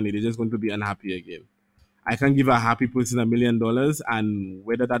that money, they're just going to be unhappy again. I can give a happy person $1 million, and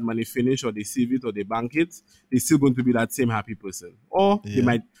whether that money finish or they save it or they bank it, they're still going to be that same happy person. Or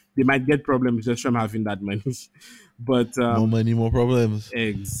Yeah. they might get problems just from having that money. But More money, more problems.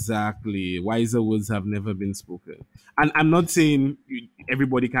 exactly, wiser words have never been spoken. And I'm not saying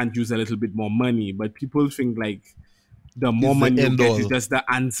everybody can't use a little bit more money, but people think like the more It's the money you end get is all. just the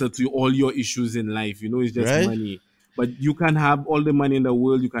answer to all your issues in life. It's just Right? money. But you can have all the money in the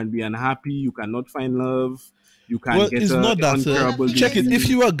world. You can be unhappy. You cannot find love. You can Well, get it's a not that. Well, I incurable think Check it. there's a If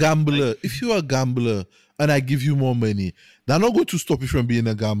disease. you are a Like, gambler, and I give you more money, they're not going to stop you from being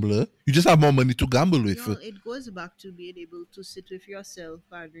a gambler. You just have more money to gamble with. y'all, it goes back to being able to sit with yourself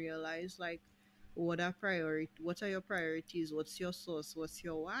and realize like what are your priorities, what's your source, what's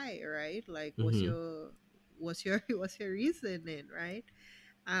your why, right? Like mhm. what's your what's your reasoning, right?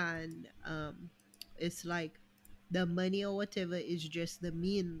 And it's like the money or whatever is just the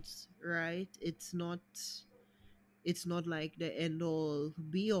means, right? It's not like the end all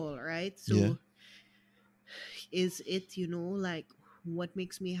be all, right? Yeah. So is it, like what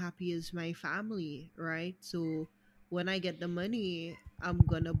makes me happy is my family, right? So when I get the money, I'm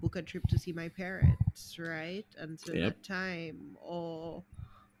gonna book a trip to see my parents, right? And spend Yep. that time. Or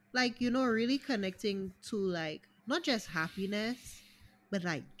like, really connecting to like not just happiness, but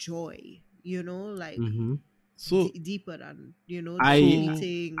like joy, like hmm So, deeper than, the I so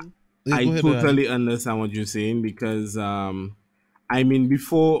fleeting. yeah, I go ahead, Annie. totally understand what you're saying because I mean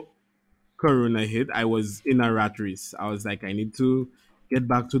before Corona hit, I was in a rat race. I was like, I need to get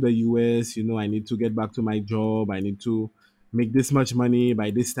back to the US. I need to get back to my job. I need to make this much money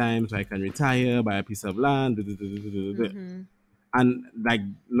by this time so I can retire, buy a piece of land. Da, da, da, da, da, da, da. Mm-hmm. And like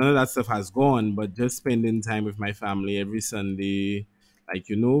none of that stuff has gone, but just spending time with my family every Sunday, like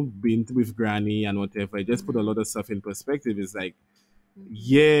being with granny and whatever, it just put a Mm-hmm. lot of stuff in perspective. It's like, Mm-hmm.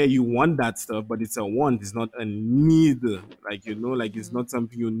 yeah, you want that stuff, but it's a want, it's not a need. Like like it's Mm-hmm. not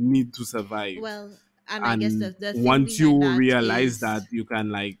something you need to survive. Well, and I guess And the thing once behind you that realize that, is, you can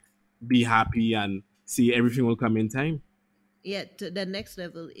like be happy and see everything will come in time. yeah, the next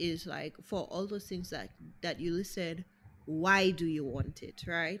level is like for all those things that you listed, why do you want it,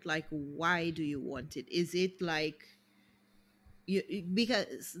 right? Like why do you want it? Is it like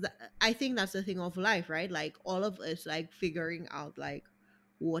because I think that's the thing of life, right? Like all of us like figuring out like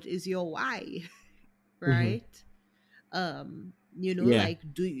what is your why, hmm right? Yeah. Like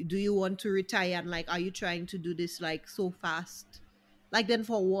do you want to retire, and like are you trying to do this like so fast, like then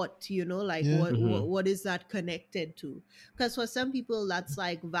for what, like Yeah. hmm what is that connected to? Because for some people that's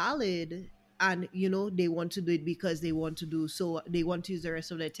like valid, and they want to do it because they want to do so, they want to use the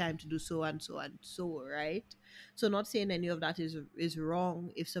rest of their time to do so and so and so, right? So not saying any of that is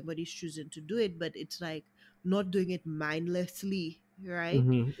wrong if somebody's choosing to do it, but it's like not doing it mindlessly, right?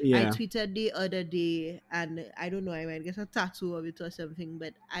 I Yeah. tweeted the other day, and I don't know, I might get a tattoo of it or something,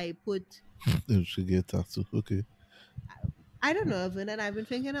 but I put, You should get tattoo. Okay. I don't know, Evan, and I've been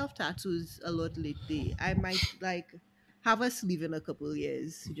thinking of tattoos a lot lately. I might like have a sleeve in a couple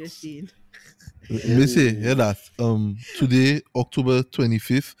years, just saying. Missy, hear Oh. that? Today, October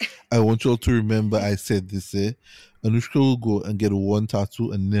 25th, I want you all to remember I said this. Anushka will go and get one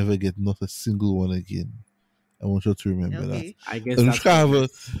tattoo and never get not a single one again. I want you all to remember that. Okay. I guess that's Anushka for the have a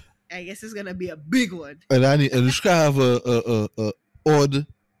best. I guess it's gonna be a big one. Anushka have a odd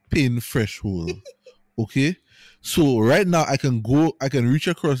pain threshold. Okay, so right now I can reach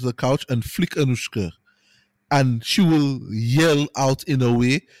across the couch and flick Anushka, and she will yell out in a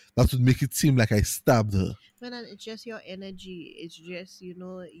way that would make it seem like I stabbed her. Man, and it's just your energy. It's just,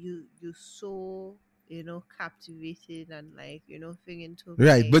 you so, captivated and like, thing into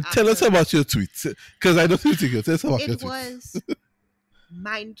Right, my but tell us after. about your tweets because I don't think you tell us about your It tweets. was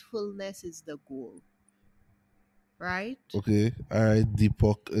mindfulness is the goal, right? Okay, all right,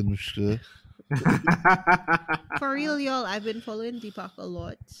 Deepak Anushka. For real, y'all, I've been following Deepak a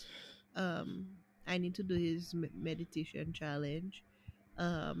lot. I need to do his meditation challenge.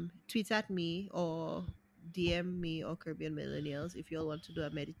 Tweet at me or DM me or Caribbean Millennials if you all want to do a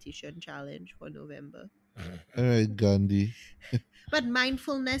meditation challenge for November. All right, Gandhi. But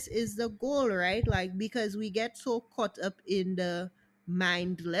mindfulness is the goal, right? Like because we get so caught up in the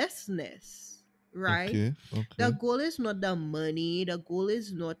mindlessness, right? Okay, The okay. goal is not the money. The goal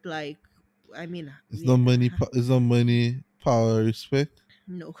is not like, I mean, It's not money. It's not money. Power, respect.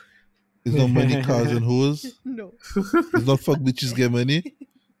 no. It's not money, cars, and hoes. No, It's not fuck bitches get money.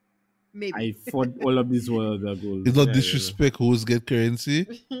 maybe. I thought all of these were the It's goals. not Yeah, yeah, disrespect hoes get currency.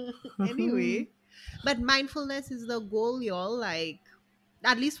 yeah. Anyway, but mindfulness is the goal, y'all. Like,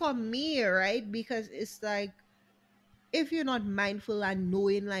 at least for me, right? Because it's like, if you're not mindful and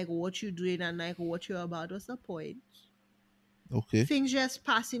knowing like what you're doing and like what you're about, what's the point? Okay. Things just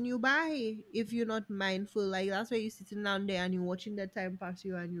passing you by if you're not mindful. Like, that's why you're sitting down there and you're watching the time pass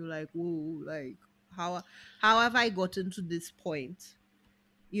you and you're like, whoa, like how how have I gotten to this point?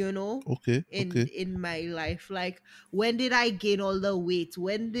 You know, Okay. in Okay. my life. Like, when did I gain all the weight?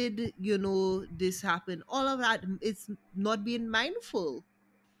 When did this happen? All of that, it's not being mindful,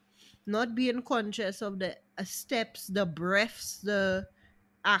 not being conscious of the steps, the breaths, the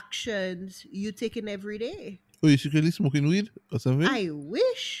actions you taking every day. Oh, you secretly smoking weed or something? I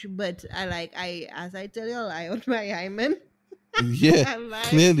wish, but I as I tell you, I on my hymen. Yeah. I'm like,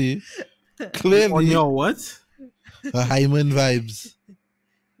 Clearly. You on Clearly. your what? Hyman vibes.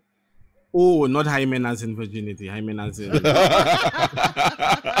 Oh, not hymen as in virginity. Hymen as in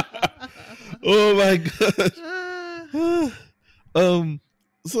Oh my god.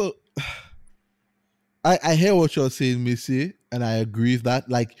 So I hear what you're saying, Missy, and I agree with that.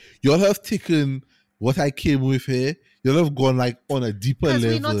 Like, y'all have taken what I came with here, y'all have gone like on a deeper because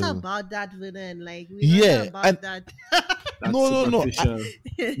we're not level. about that villain. Like, we're not Yeah, and about that. that's no. superficial.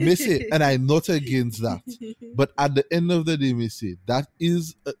 Missy, and I'm not against that. But at the end of the day, Missy, that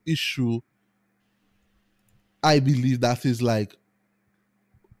is an issue. I believe that is like,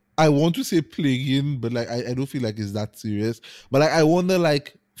 I want to say plaguing, but like I don't feel like it's that serious. But like I wonder,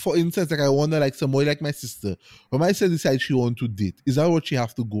 like, for instance, like I wonder, like somebody like my sister, when my sister decides she want to date, is that what she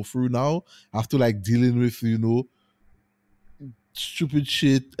have to go through now? After like dealing with, stupid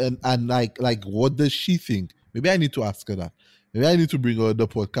shit, and like what does she think? Maybe I need to ask her that. Maybe I need to bring her on the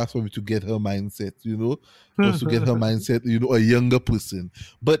podcast for me to get her mindset, for us to get her mindset, a younger person.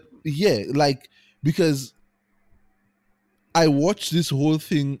 But yeah, like, because I watched this whole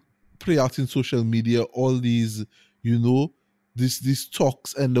thing play out in social media, all these, these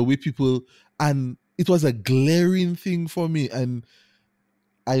talks and the way people, and it was a glaring thing for me. And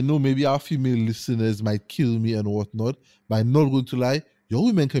I know maybe our female listeners might kill me and whatnot, but I'm not going to lie. Your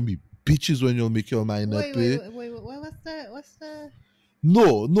women can be bitches when you make your mind up. Eh? What's the?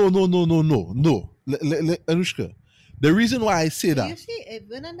 No. Anushka, the reason why I say You that. see,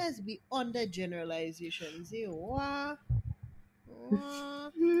 when there's be under generalizations, you wah, wah.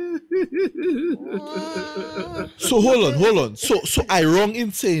 So hold on. So I wrong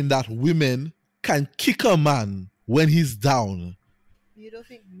in saying that women can kick a man when he's down. You don't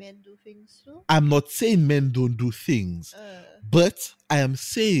think men do things too? I'm not saying men don't do things, but I am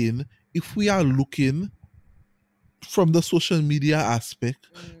saying if we are looking from the social media aspect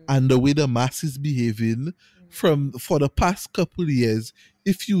and the way the mass is behaving from for the past couple of years,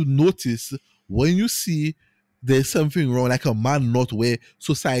 if you notice when you see there's something wrong, like a man not where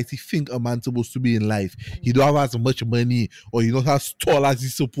society think a man's supposed to be in life. He don't have as much money, or he not as tall as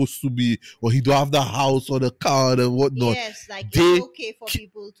he's supposed to be, or he don't have the house or the car and whatnot. Yes, like They it's okay for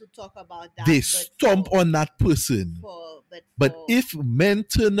people to talk about that. they but stomp for, on that person. but But if men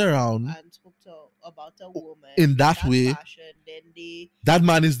turn around and spoke to about a woman in that way, fashion, then they that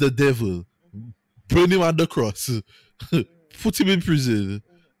man is the devil. Burn him at the cross, put him in prison,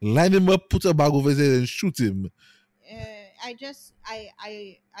 line him up, put a bag over his head, and shoot him.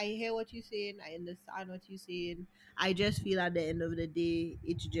 I hear what you're saying. I understand what you're saying. I just feel at the end of the day,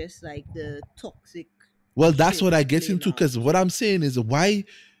 it's just like the toxic. Well, that's shit what I get playing into, out. because what I'm saying is why,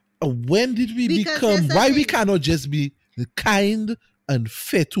 when did we Because become, here's the why we thing. cannot just be kind and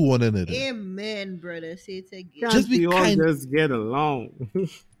fair to one another? Amen, brother. Say it again. Can't Just be we all kind. just get along?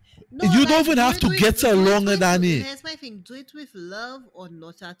 No, You don't like, even do have it to with- get do it along with- than it. Here's my thing: do it with love or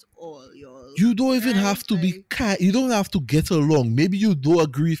not at all, y'all. You don't even Right? have to be Like, kind. You don't have to get along. Maybe you do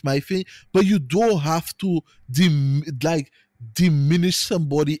agree with my thing, but you don't have to diminish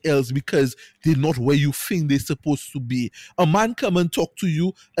somebody else because they're not where you think they're supposed to be. A man come and talk to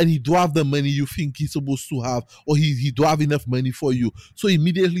you and he don't have the money you think he's supposed to have, or he don't have enough money for you. So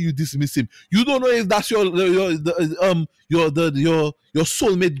immediately you dismiss him. You don't know if that's your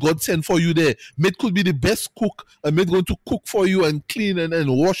soulmate God sent for you there. Mate could be the best cook, and mate going to cook for you and clean and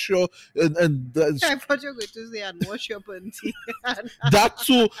wash your and I thought you were going to say and wash your panty. that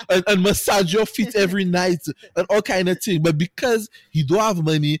too, and massage your feet every night and all kind of thing. But because he don't have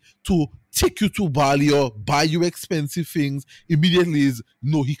money to take you to Bali or buy you expensive things, immediately is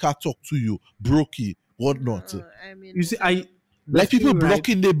no, he can't talk to you, brokey, whatnot. I mean, You see, Like the people thing, right,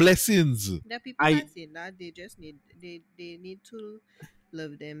 blocking their blessings. the people I- are saying that they just need they need to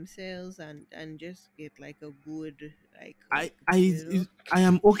love themselves and just get like a good like I I you know. I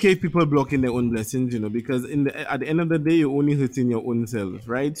am okay if people blocking their own blessings, because at the end of the day, you're only hurting your own self,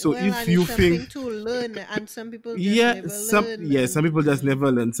 right? So Well, if and it's you think, something to learn, and some people just yeah, never learn. some And people just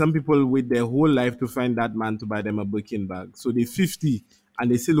never learn. Some people wait their whole life to find that man to buy them a Birkin bag. So they 50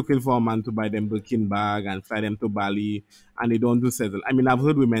 and they still looking for a man to buy them Birkin bag and fly them to Bali, and they don't do settle. I mean, I've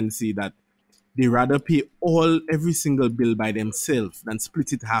heard women say that they rather pay every single bill by themselves than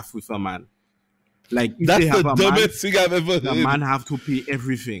split it half with a man. Like if they That's the have a man, dumbest thing I've ever the heard. man have to pay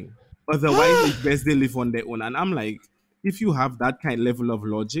everything. Otherwise, it's best they live on their own. And I'm like, if you have that kind of level of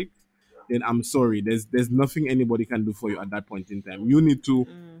logic, then I'm sorry. There's nothing anybody can do for you at that point in time. You need to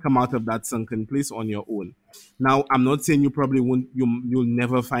mm, come out of that sunken place on your own. Now, I'm not saying you probably won't. You'll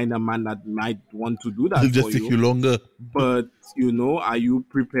never find a man that might want to do that It'll for just take you. you longer. But are you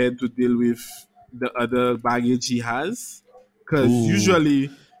prepared to deal with the other baggage he has? Because Ooh,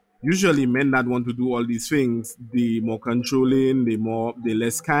 usually men that want to do all these things, the more controlling, the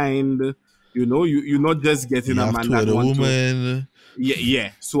less kind. You're not just getting you a have man two that other want to. women. Yeah,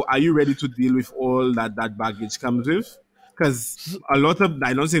 yeah. So are you ready to deal with all that baggage comes with? Because S- a lot of,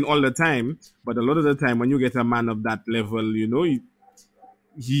 I don't say all the time, but a lot of the time when you get a man of that level,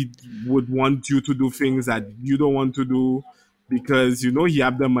 he would want you to do things that you don't want to do because he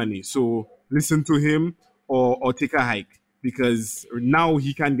have the money. So listen to him, or take a hike, because now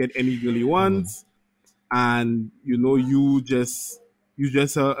he can get any girl he Oh God. wants, and you just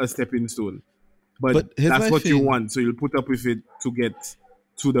a stepping stone. But But here's that's my what you thing. want, so you'll put up with it to get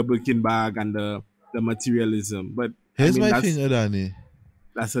to the Birkin bag and the materialism. But I Here's mean, my thing, Adani.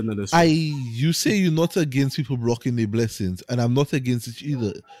 that's another story. You say you're not against people blocking their blessings, and I'm not against it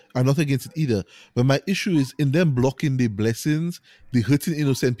either. I'm not against it either. But my issue is in them blocking their blessings, they hurting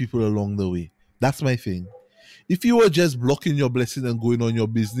innocent people along the way. That's my thing. If you were just blocking your blessing and going on your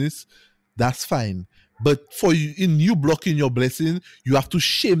business, that's fine. But for you, in you blocking your blessing, you have to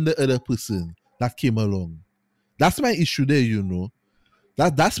shame the other person that came along. That's my issue there, you know.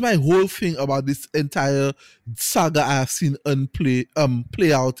 That's my whole thing about this entire saga I have seen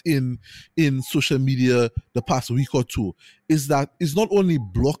play out in social media the past week or two. Is that it's not only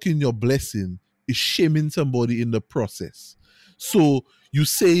blocking your blessing, it's shaming somebody in the process. So you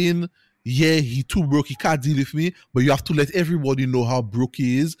saying, yeah, he too broke, he can't deal with me, but you have to let everybody know how broke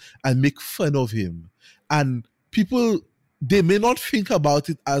he is and make fun of him. And people, they may not think about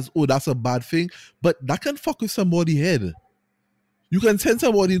it as, oh, that's a bad thing, but that can fuck with somebody's head. You can send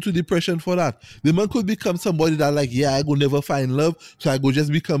somebody into depression for that. The man could become somebody that like, yeah, I go never find love, so I go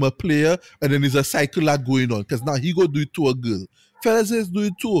just become a player, and then there's a cycle that going on. Because now he go do it to a girl. Fellas just do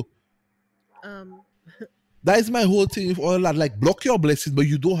it too. um That is my whole thing with all that. Like, block your blessings, but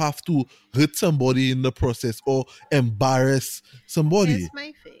you don't have to hurt somebody in the process or embarrass somebody. here's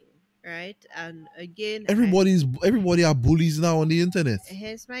my thing, right? And again, Everybody are bullies now on the internet.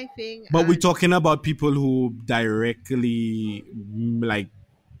 here's my thing, But we're and talking about people who directly, like,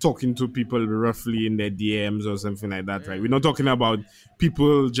 talking to people roughly in their DMs or something like that, right? We're not talking about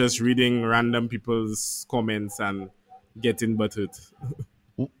people just reading random people's comments and getting buttered.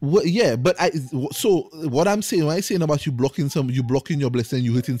 Yeah, but so what I'm saying, when I'm saying about you blocking your blessing,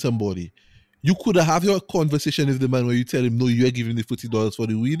 you hitting somebody, you could have your conversation with the man where you tell him, no, you are giving the $40 for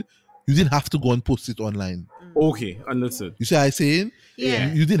the weed. You didn't have to go and post it online. Okay, understood. You see what I'm saying? Yeah. yeah,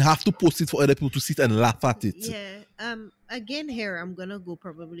 You didn't have to post it for other people to sit and laugh at it. yeah. Again, here I'm gonna go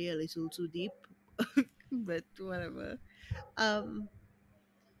probably a little too deep, but whatever. Um,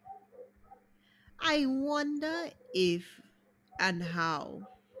 I wonder if and how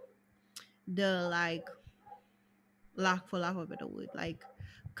the like lack for lack of a better word, like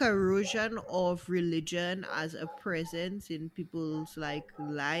corrosion of religion as a presence in people's like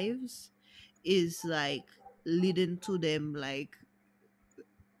lives is like leading to them like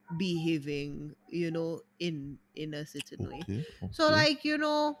behaving, in a certain way. Okay, So okay. like, you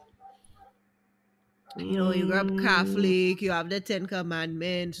grab Mm, Catholic, you have the Ten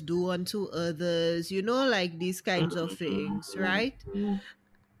Commandments, do unto others, like these kinds of things, right?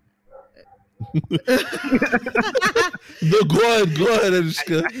 No, go ahead,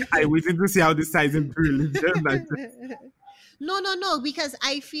 Anushka. I waited to see how this ties into religion. No, no, no, because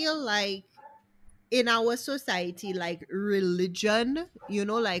I feel like in our society, like religion,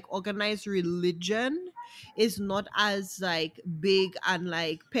 like organized religion is not as like big and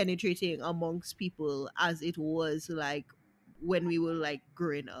like penetrating amongst people as it was like when we were like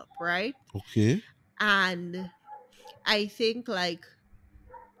growing up, right? Okay. And I think like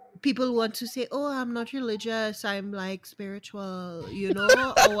people want to say, oh, I'm not religious, I'm like spiritual,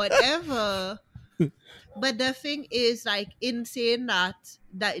 or whatever. But the thing is, like, in saying that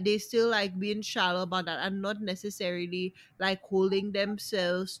they still like being shallow about that and not necessarily like holding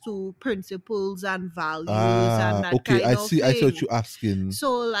themselves to principles and values and that Okay, kind I of see. I thought thing. you asking.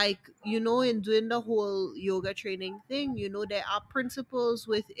 So, like, in doing the whole yoga training thing, there are principles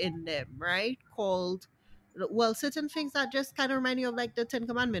within them, right? Called, well, certain things that just kind of remind you of like the Ten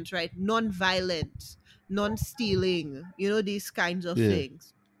Commandments, right? Non-violence, non-stealing, these kinds of Yeah,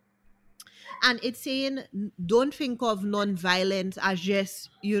 things. And it's saying, don't think of non-violence as just,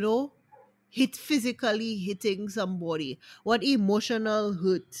 hit physically hitting somebody. What emotional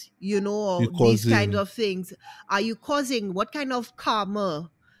hurt, you or these kinds causing. of things are you causing? What kind of karma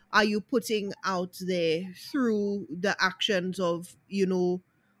are you putting out there through the actions of,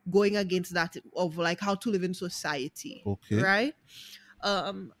 going against that, of like how to live in society, Okay, right?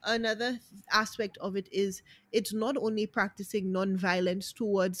 Another aspect of it is, it's not only practicing non-violence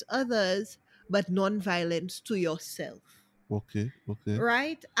towards others, but non-violence to yourself, okay, okay.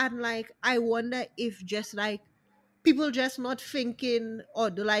 right? And like, I wonder if just like people just not thinking, or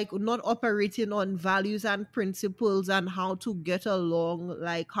like not operating on values and principles and how to get along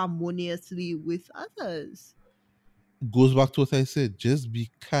like harmoniously with others. Goes back to what I said. Just be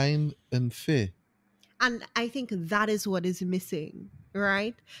kind and fair. And I think that is what is missing,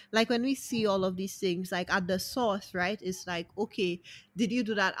 right? Like, when we see all of these things, like at the source, right? It's like, okay, did you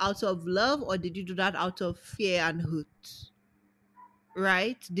do that out of love, or did you do that out of fear and hurt?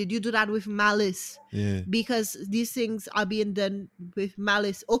 Right? Did you do that with malice? Yeah. Because these things are being done with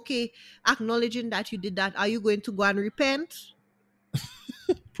malice. Okay, acknowledging that you did that, are you going to go and repent?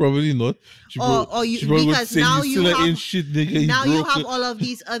 Probably not. Or She you, probably going to because say you now still you ain't have shit, nigga. He now you broke have all of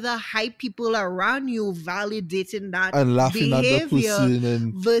these other hype people around you validating that and laughing at the behavior, person,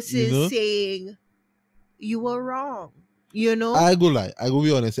 and versus saying you were wrong. I go lie. I go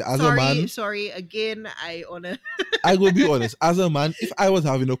be honest. As a Sorry, man, sorry again. I honor. I go be honest. As a man, if I was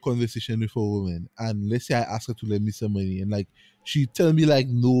having a conversation with a woman and let's say I ask her to lend me some money and like she tell me like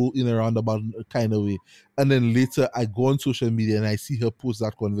no in a roundabout kind of way, and then later I go on social media and I see her post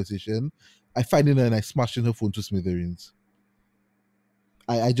that conversation, I find it and I smash in her phone to smithereens.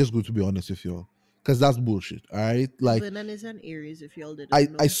 I just go to be honest with you, because that's bullshit. All right, like Vernon is an Aries, if y'all didn't I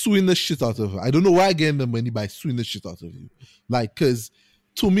know. suing the shit out of her. I don't know why I getting the money by suing the shit out of you. Like, cause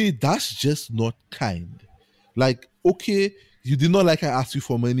to me, that's just not kind. Like, okay, you did not like I asked you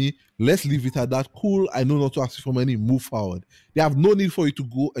for money. Let's leave it at that. Cool. I know not to ask you for money. Move forward. They have no need for you to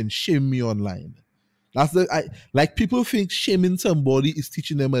go and shame me online. That's like people think shaming somebody is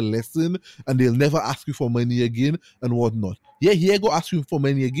teaching them a lesson and they'll never ask you for money again and whatnot. Yeah, he go ask you for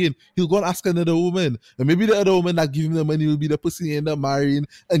money again. He'll go and ask another woman. And maybe the other woman that give him the money will be the person he end up marrying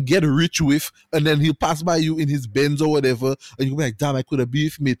and get rich with, and then he'll pass by you in his Benz or whatever, and you'll be like, damn, I could have been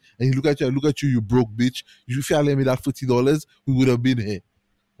with me. And he look at you, you broke bitch. If you had lent me that $40, we would have been here.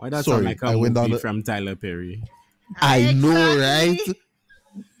 Why that sound Sorry, like a I went down movie the, from Tyler Perry? I know, right? Exactly.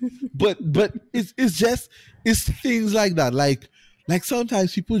 But it's just it's things like that. Like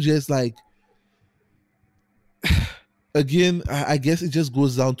sometimes people just like again, I guess it just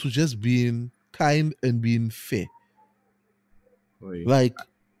goes down to just being kind and being fair. Oi. Like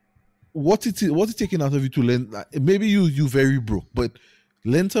what it taking out of you to lend, like, maybe you very broke, but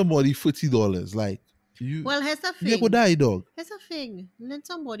lend somebody $40. Like Well, here's the you go thing. die, dog. Here's the thing. Lend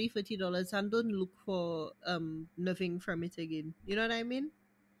somebody $40 and don't look for nothing from it again. You know what I mean?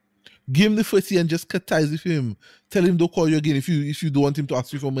 Give him the 40 and just cut ties with him. Tell him don't call you again if you don't want him to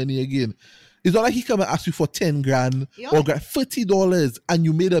ask you for money again. It's not like he come and ask you for 10 grand Yeah. or $40 and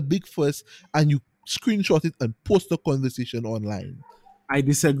you made a big fuss and you screenshot it and post the conversation online. I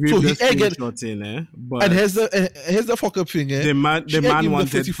disagree So with the he egg screenshotting, but and here's the fuck up thing, the man She egg him the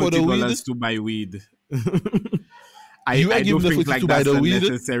wanted 40 for the weed. $40 to buy weed. You I egg him don't the think 40 like to buy that's the a weed.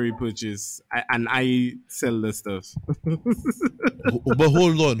 necessary purchase. I sell the stuff. But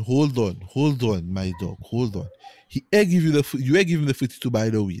hold on, my dog, hold on. You egg him the 40 to buy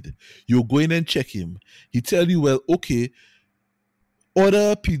the weed. You go in and check him. He tell you, well, okay,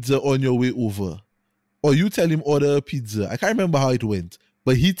 order a pizza on your way over. Or you tell him order a pizza. I can't remember how it went.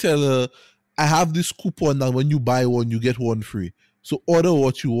 But he tell her, I have this coupon that when you buy one, you get one free. So order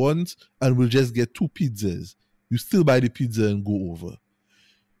what you want and we'll just get 2 pizzas. You still buy the pizza and go over.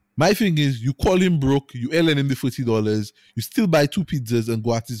 My thing is, you call him broke, you lend him the $40, you still buy 2 pizzas and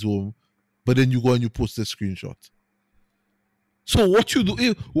go at his home, but then you go and you post a screenshot. So what you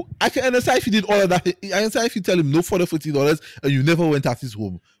do, I can understand if you did all of that. I understand if you tell him no for the $40 and you never went at his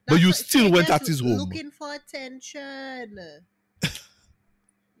home, but you still went at his home. Looking for attention.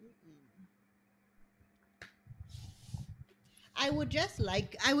 I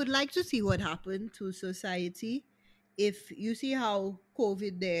would like to see what happened to society if you see how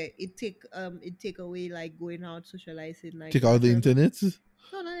COVID there, it take away like going out socializing like Take out that the from, internet.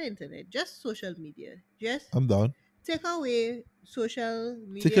 no, not internet, just social media. Just I'm down. take away social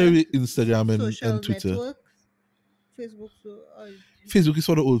Take media, away Instagram and social Twitter. networks, Facebook. So, Facebook is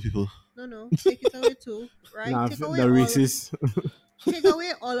for the old people. no, no, take it away too, right? Now Take away the racist. take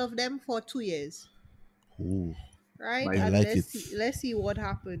away all of them for 2 years, Oh, right? But I And like it. let's see what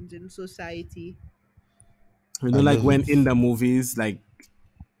happens in society. you I know, like love when it. in the movies, like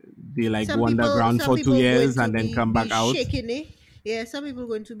they like go underground Some for two people going years to and then come be back out. shaking it. Yeah, some people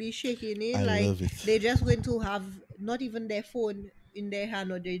going to be shaking it I like love it. they're just going to have not even their phone in their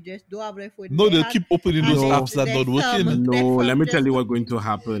hand, or they just don't have their phone in No, their they'll hand, keep opening and those then No, apps that not working. no. their Let thumb me tell just you go. what's going to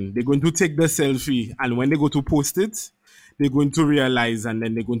happen. They're going to take the selfie, and when they go to post it, they're going to realize, and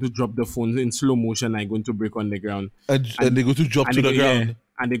then they're going to drop the phone in slow motion and going to break on the ground, And and they go to drop and to they go, the yeah, ground.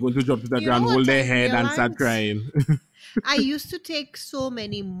 and they're going to drop to the You know ground, hold what their I head, and start realized? crying. I used to take so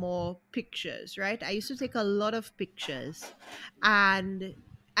many more pictures, right? I used to take a lot of pictures, and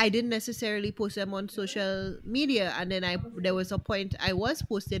I didn't necessarily post them on social media. And then there was a point I was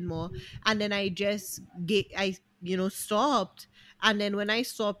posting more, and then I just stopped. And then when I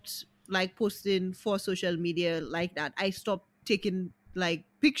stopped like posting for social media like that, I stopped taking like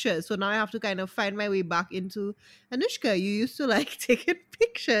pictures. So now I have to kind of find my way back into, Anushka, you used to like taking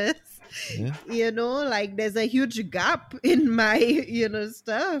pictures. Yeah. Like there's a huge gap in my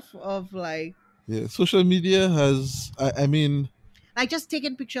stuff of Yeah. Social media has I mean, like just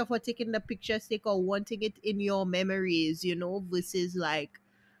taking picture for taking the picture's sake, or wanting it in your memories, versus like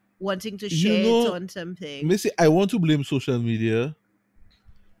wanting to you share it know, on something. Missy, I want to blame social media,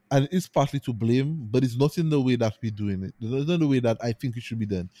 and it's partly to blame, but it's not in the way that we're doing it. It's not the way that I think it should be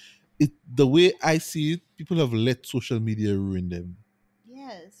done. The way I see it, people have let social media ruin them.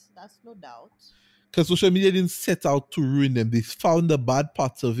 Yes, that's no doubt. Because social media didn't set out to ruin them. They found the bad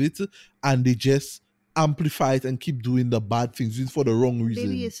parts of it and they just amplify it and keep doing the bad things for the wrong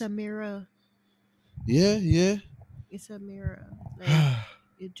Baby, it's reasons. a mirror. Yeah, yeah. It's a mirror. Like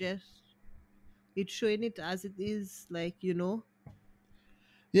it just it's showing it as it is, like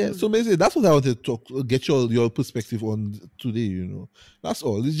Yeah, so you basically that's what I wanted to get your perspective on today, That's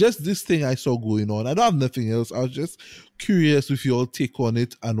all. It's just this thing I saw going on. I don't have nothing else. I was just curious with your take on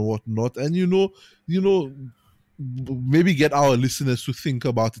it and whatnot. And maybe get our listeners to think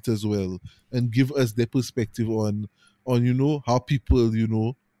about it as well and give us their perspective on how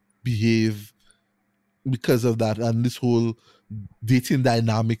people, behave because of that, and this whole dating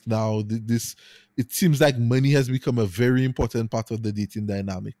dynamic now. This It seems like money has become a very important part of the dating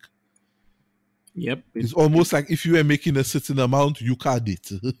dynamic. Yep, It's almost like if you are making a certain amount, you can't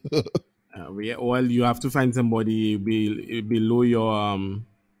date. well, you have to find somebody below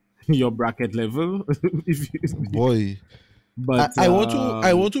your bracket level. if you, Boy, but I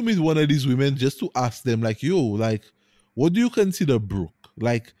want to meet one of these women just to ask them, like, yo, like, what do you consider broke?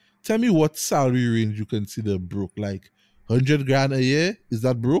 Like, tell me what salary range you consider broke. Like, 100 grand a year, is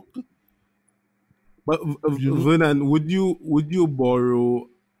that broke? But Vernon, would you borrow,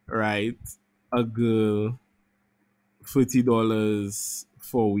 right, a girl $30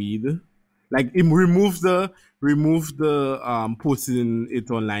 for weed? Like him remove the posting it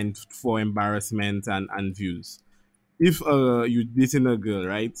online for embarrassment and views. If you dating a girl,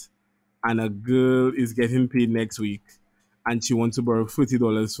 right, and a girl is getting paid next week and she wants to borrow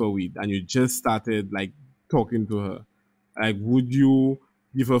 $30 for weed, and you just started like talking to her, like would you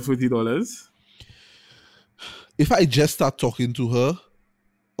give her $30? If I just start talking to her,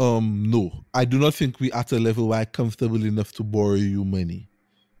 no, I do not think we're at a level where I'm comfortable enough to borrow you money.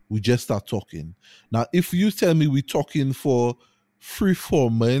 We just start talking. Now, if you tell me we're talking for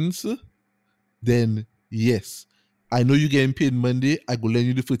 3-4 months, then yes. I know you're getting paid Monday. I go lend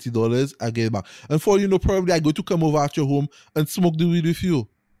you the $30. I get it back. And for probably I go to come over at your home and smoke the weed with you.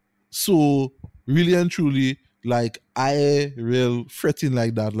 So really and truly, like I real fretting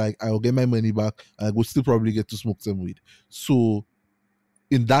like that, like I'll get my money back and I will still probably get to smoke some weed. So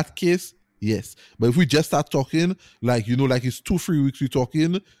in that case, yes. But if we just start talking, like like it's 2-3 weeks we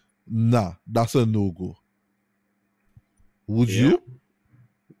talking, nah, that's a no-go. Would Yeah, you?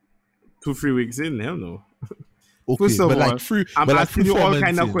 2-3 weeks in, hell no. Okay, First of but all, like three, I'm but like asking three, you four all months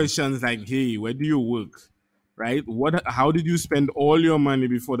kind of in. questions like, hey, where do you work? Right? How did you spend all your money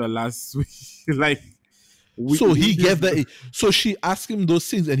before the last week? like, So so she asked him those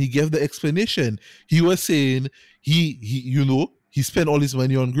things and he gave the explanation. He was saying he spent all his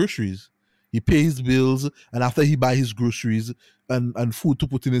money on groceries. He pays bills, and after he buy his groceries and food to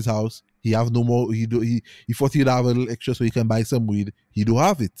put in his house, He have no more. He thought he'd have a little extra so he can buy some weed. He do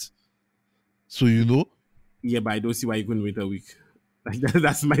have it. So Yeah, but I don't see why you couldn't wait a week. Like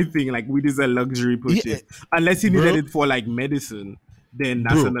that's my thing. Like weed is a luxury yeah, purchase. Unless he needed bro, it for like medicine, then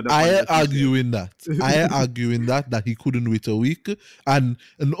that's bro. another I am conversation. arguing that. I am arguing that he couldn't wait a week, and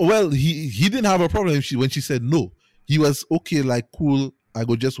well, he didn't have a problem when she said no. He was okay, like cool. I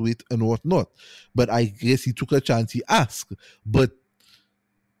go just wait and whatnot. But I guess he took a chance. He asked. But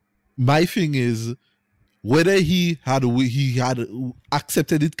my thing is whether he had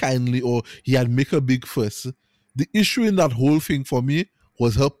accepted it kindly or he had make a big fuss. The issue in that whole thing for me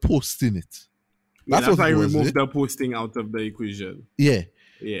was her posting it. Yeah, That's that's what why it I was. removed the posting out of the equation. Yeah.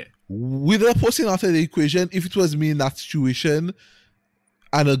 Yeah. With her posting out of the equation, if it was me in that situation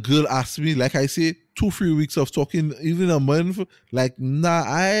and a girl asked me, like I say, 2-3 weeks of talking, even a month, like, nah,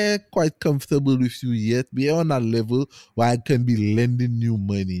 I ain't quite comfortable with you yet. Be on that level where I can be lending you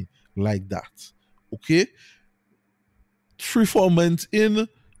money like that. Okay? 3-4 months in,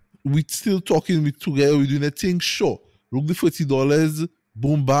 we still talking with together, we doing a thing, sure. Look the $40,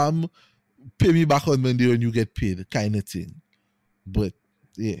 boom bam, pay me back on Monday when you get paid, kind of thing. But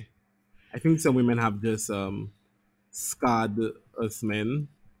yeah. I think some women have just scarred us men,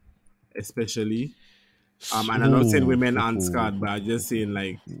 especially. And I'm not saying women aren't scarred, but I'm just saying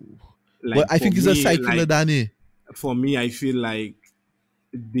But like I for think it's a me, cycle, Danny. I feel like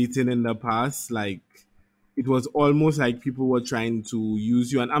dating in the past, like it was almost like people were trying to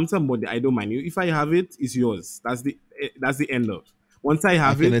use you. And I'm somebody, I don't mind you. If I have it, it's yours. That's the end of. Once I I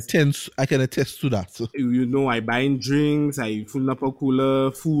have can it, attest to that. you know, I buying drinks, I fill up a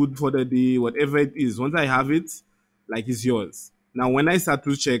cooler, food for the day, whatever it is. Once I have it, like it's yours. Now, when I start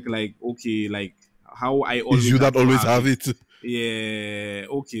to check, like, okay, like how I It's always you have that to always have have it. it. Yeah,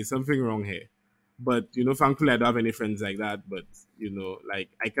 okay, something wrong here. But you know, thankfully, I don't have any friends like that. But you know, like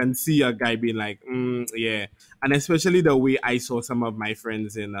I can see a guy being like, yeah, and especially the way I saw some of my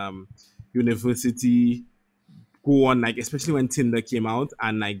friends in university go on, like especially when Tinder came out,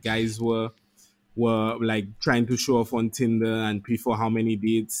 and like guys were like trying to show off on Tinder and pay for how many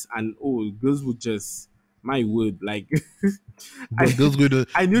dates, and oh, girls would just, my word, like Bro, I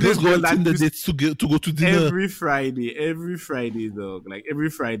I knew girls this go girl on that Tinder used dates to go to dinner. every Friday, dog, like every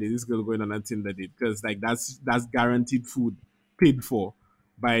Friday, this girl going on a Tinder date because like that's guaranteed food paid for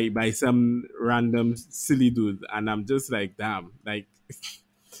by some random silly dude, and I'm just like, damn, like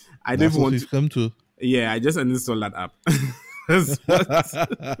I don't That's even what want to. we've come to. Yeah, I just uninstalled that app.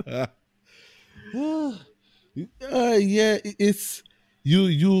 Yeah, it's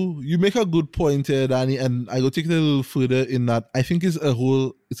you make a good point here, Danny, and I go take it a little further in that I think it's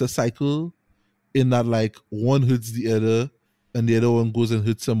a cycle in that like one hurts the other and the other one goes and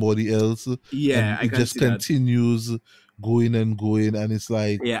hurts somebody else Yeah, and I it can just see that. continues going and going and it's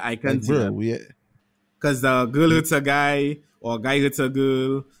Yeah, I can like see bro, that. Because the girl hits a guy or guy hits a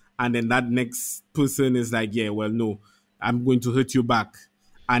girl, and then that next person is like, yeah, well, no, I'm going to hurt you back.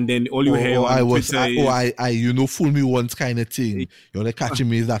 And then all you hear or on Twitter is, I fool me once kind of thing. You're like catching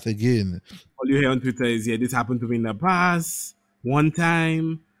me that again. all you hear on Twitter is, yeah, this happened to me in the past one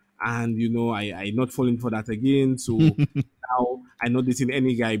time, and you know, I not falling for that again. So now I'm not dating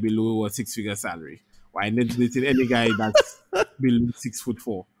any guy below a 6-figure salary, or I'm not dating any guy that's below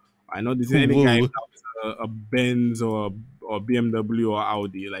 6'4". I'm not dating any guy Whoa. without a Benz or BMW or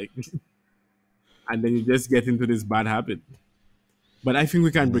Audi, like, and then you just get into this bad habit. But I think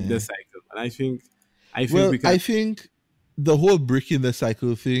we can break the Yeah. cycle, and I think Well, we can. I think the whole breaking the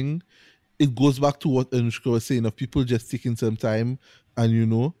cycle thing, it goes back to what Anushka was saying of people just taking some time and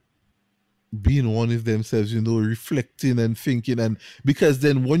being one with themselves, reflecting and thinking. And because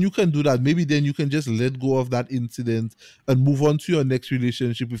then when you can do that, maybe then you can just let go of that incident and move on to your next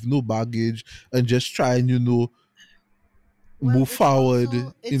relationship with no baggage and just try and, Well, move forward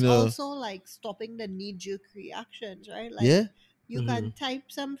it's in a, also like stopping the knee jerk reactions, right? Like yeah, you Mhm. can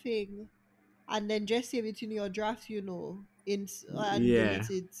type something and then just save it in your draft, and Yeah, delete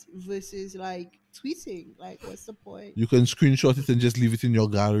it versus like tweeting. Like, what's the point? you can screenshot it and just leave it in your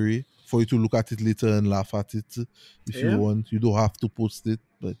gallery for you to look at it later and laugh at it if you yeah. want. You don't have to post it,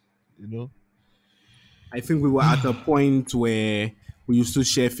 but, you know. I think we were at a point where we used to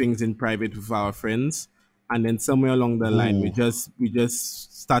share things in private with our friends, and then somewhere along the line, we Whoa.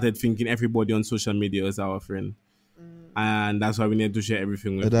 just started thinking everybody on social media is our friend, Mm. and that's why we need to share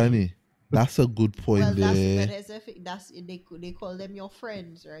everything with them. Danny, that's a good Well, point but there. as if they call them your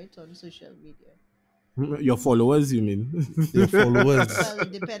friends, right, on social media. Your followers, you mean? Your followers. Well,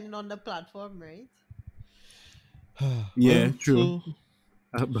 it depending on the platform, right? Yeah, Well, true. so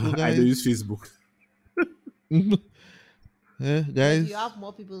But I don't guys, use Facebook. Yeah, Like you guys. have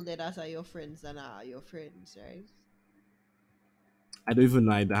more people there that are your friends than are your friends, right? I don't even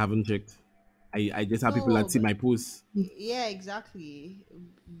know. I haven't checked. I just have people No, that see but my posts. yeah, exactly.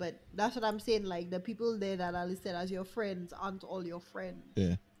 But that's what I'm saying. Like the people there that are listed as your friends aren't all your friends.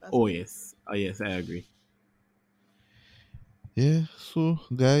 Yeah. That's Oh the thing. yes. Oh yes, I agree. Yeah. So,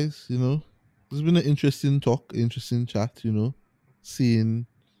 guys, it's been an interesting talk, interesting chat. Seeing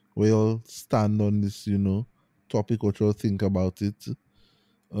where you all stand on this, topic, what you all think about it.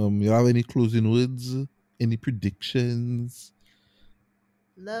 You have any closing words? Any predictions?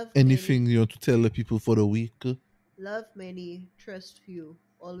 Love Anything many, you want to tell the people for the week? love many, trust few.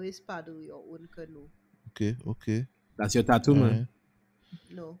 Always paddle your own canoe. Okay, okay. That's your tattoo, All man.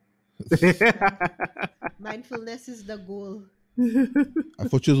 right. No, mind, mindfulness is the goal. I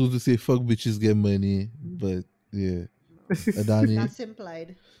thought you was going to say fuck bitches get money, but yeah. No, Adani. that's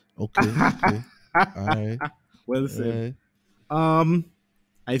implied. Okay, okay. All right. Well All said. right. Um,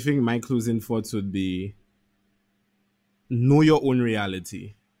 I think my closing thoughts would be know your own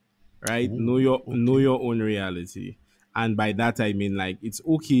reality, right? Know Ooh, your okay. own reality, and by that I mean like it's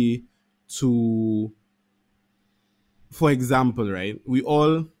okay to, for example, right? We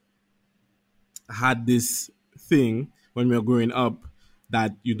all had this thing when we were growing up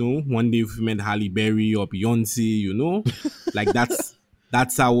that one day if we met Halle Berry or Beyonce, like that's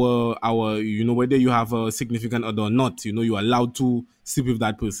our whether you have a significant other or not, you're allowed to sleep with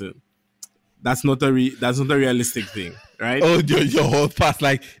that person. That's not a realistic thing, right? Oh, your whole past.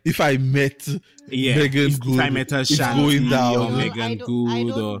 Like, if I met Yeah, Megan if I Good, met a it's going Shanti or Actual, down. Megan I Good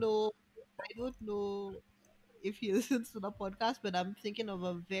don't or know. I don't know if he listens to the podcast, but I'm thinking of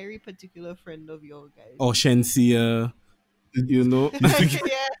a very particular friend of your guys. Shensia, you know. You think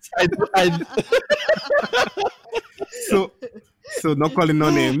Yes. I So not calling no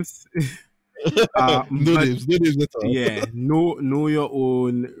names. no But names, no names at all. yeah, know your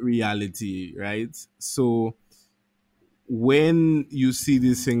own reality, right? So when you see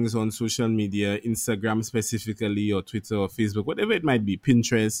these things on social media, Instagram specifically, or Twitter or Facebook, whatever it might be,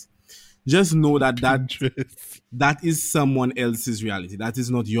 Pinterest, just know that Pinterest. that is someone else's reality. That is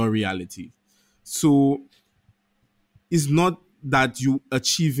not your reality. So it's not that you're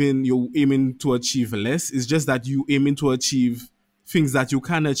aiming to achieve less. It's just that you aiming to achieve things that you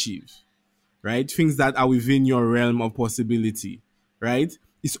can achieve, right? Things that are within your realm of possibility, right?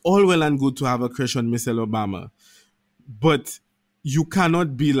 It's all well and good to have a crush on Michelle Obama, but you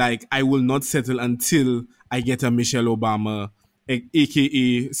cannot be like, I will not settle until I get a Michelle Obama,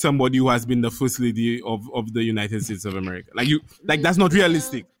 aka somebody who has been the first lady of the United States of America. Like that's not Michelle,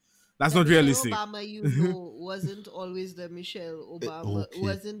 realistic. That's the not Michelle realistic. Obama you know wasn't always the Michelle Obama. Okay.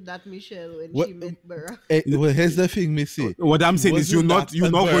 Wasn't that Michelle when What? she met Barack? Well, here's the thing, Missy. What I'm She saying is wasn't that, you're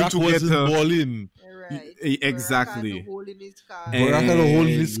and not going Barack to get wasn't her. balling. Right. Barack had a Exactly. hole in his car. Barack had a hole in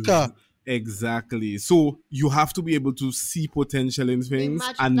his car. Exactly. So you have to be able to see potential in things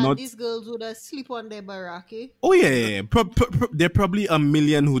Imagine and that not. these girls would have sleep on their Barack. Eh? Oh yeah, yeah, yeah. There are probably a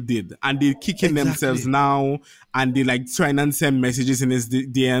million who did, and they're kicking themselves Exactly. now, and they like trying and send messages in his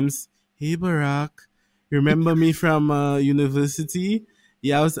DMs. Hey Barack, you remember me from university?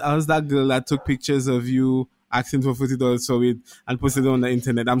 Yeah, I was that girl that took pictures of you asking for $40 for it and posted it on the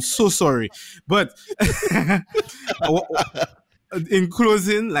internet. I'm so sorry, but in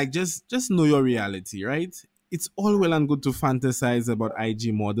closing, like just know your reality, right? It's all well and good to fantasize about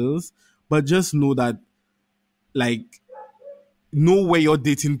IG models, but just know that, like, know where your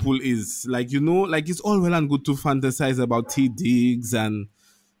dating pool is. Like, like it's all well and good to fantasize about T Diggs and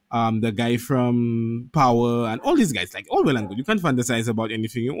the guy from Power and all these guys. Like, all well and good. You can fantasize about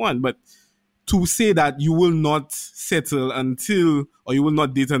anything you want, but to say that you will not settle until, or you will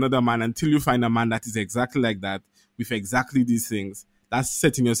not date another man until you find a man that is exactly like that with exactly these things, that's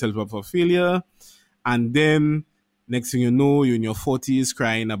setting yourself up for failure. And then next thing you know, you're in your 40s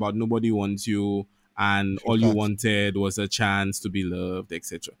crying about nobody wants you and all you Facts. wanted was a chance to be loved,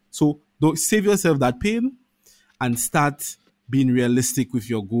 etc. So don't save yourself that pain and start being realistic with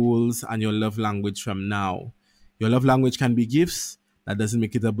your goals and your love language from now. Your love language can be gifts. That doesn't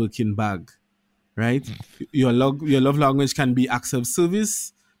make it a Birkin bag, right? Your love language can be acts of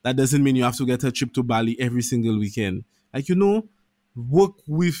service. That doesn't mean you have to get a trip to Bali every single weekend. Like, work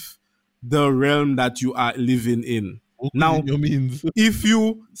with the realm that you are living in. Work within Now, your means. if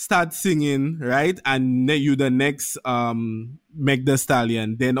you start singing, right, and you the next Meg the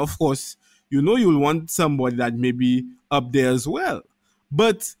Stallion, then of course, you'll want somebody that may be up there as well.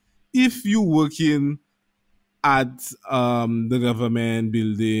 But if you working at the government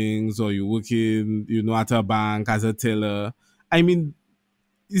buildings or you working, at a bank as a teller, I mean,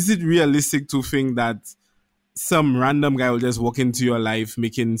 is it realistic to think that some random guy will just walk into your life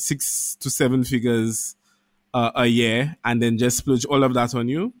making 6 to 7 figures a year and then just splurge all of that on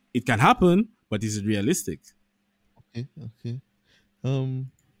you. It can happen, but is it realistic? Okay, okay.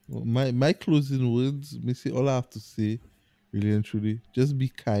 My closing words, Missy, all I have to say, really and truly, just be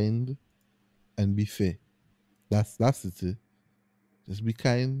kind and be fair. That's it. Just be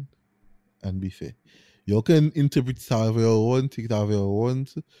kind and be fair. You can interpret it however you want, take it however you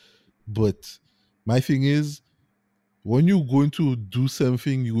want, but my thing is, when you're going to do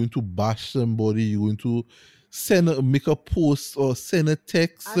something, you're going to bash somebody, you're going to make a post or send a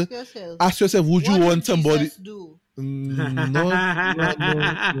text. Ask yourself, Ask yourself, would you what want would somebody? Jesus do? No, no, no, no,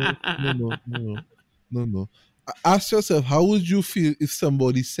 no, no, no, no, no. Ask yourself, how would you feel if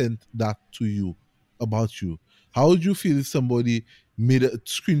somebody sent that to you about you? How would you feel if somebody made a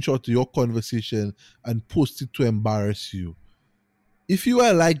screenshot of your conversation and posted to embarrass you? If you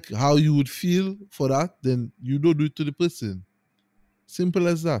are like how you would feel for that, then you don't do it to the person. Simple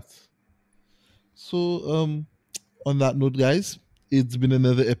as that. So, on that note, guys, it's been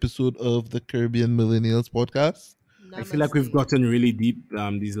another episode of the Caribbean Millennials podcast. I feel like we've Namaste. gotten really deep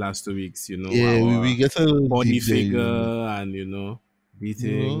these last 2 weeks, Yeah, we our get a little body deep there, figure and, you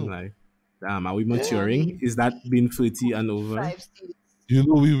beating. know, Like, damn, are we yeah, maturing? Is that being 30 and over? 5 states.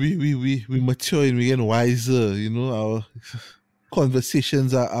 we maturing, we getting wiser, our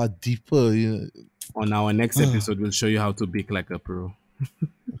conversations are deeper, On our next know. episode, we'll show you how to bake like a pro.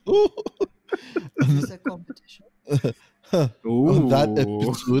 Is this a competition? on that Ooh.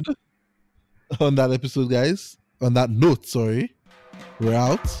 episode, guys, on that note, sorry, we're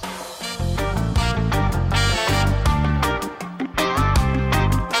out.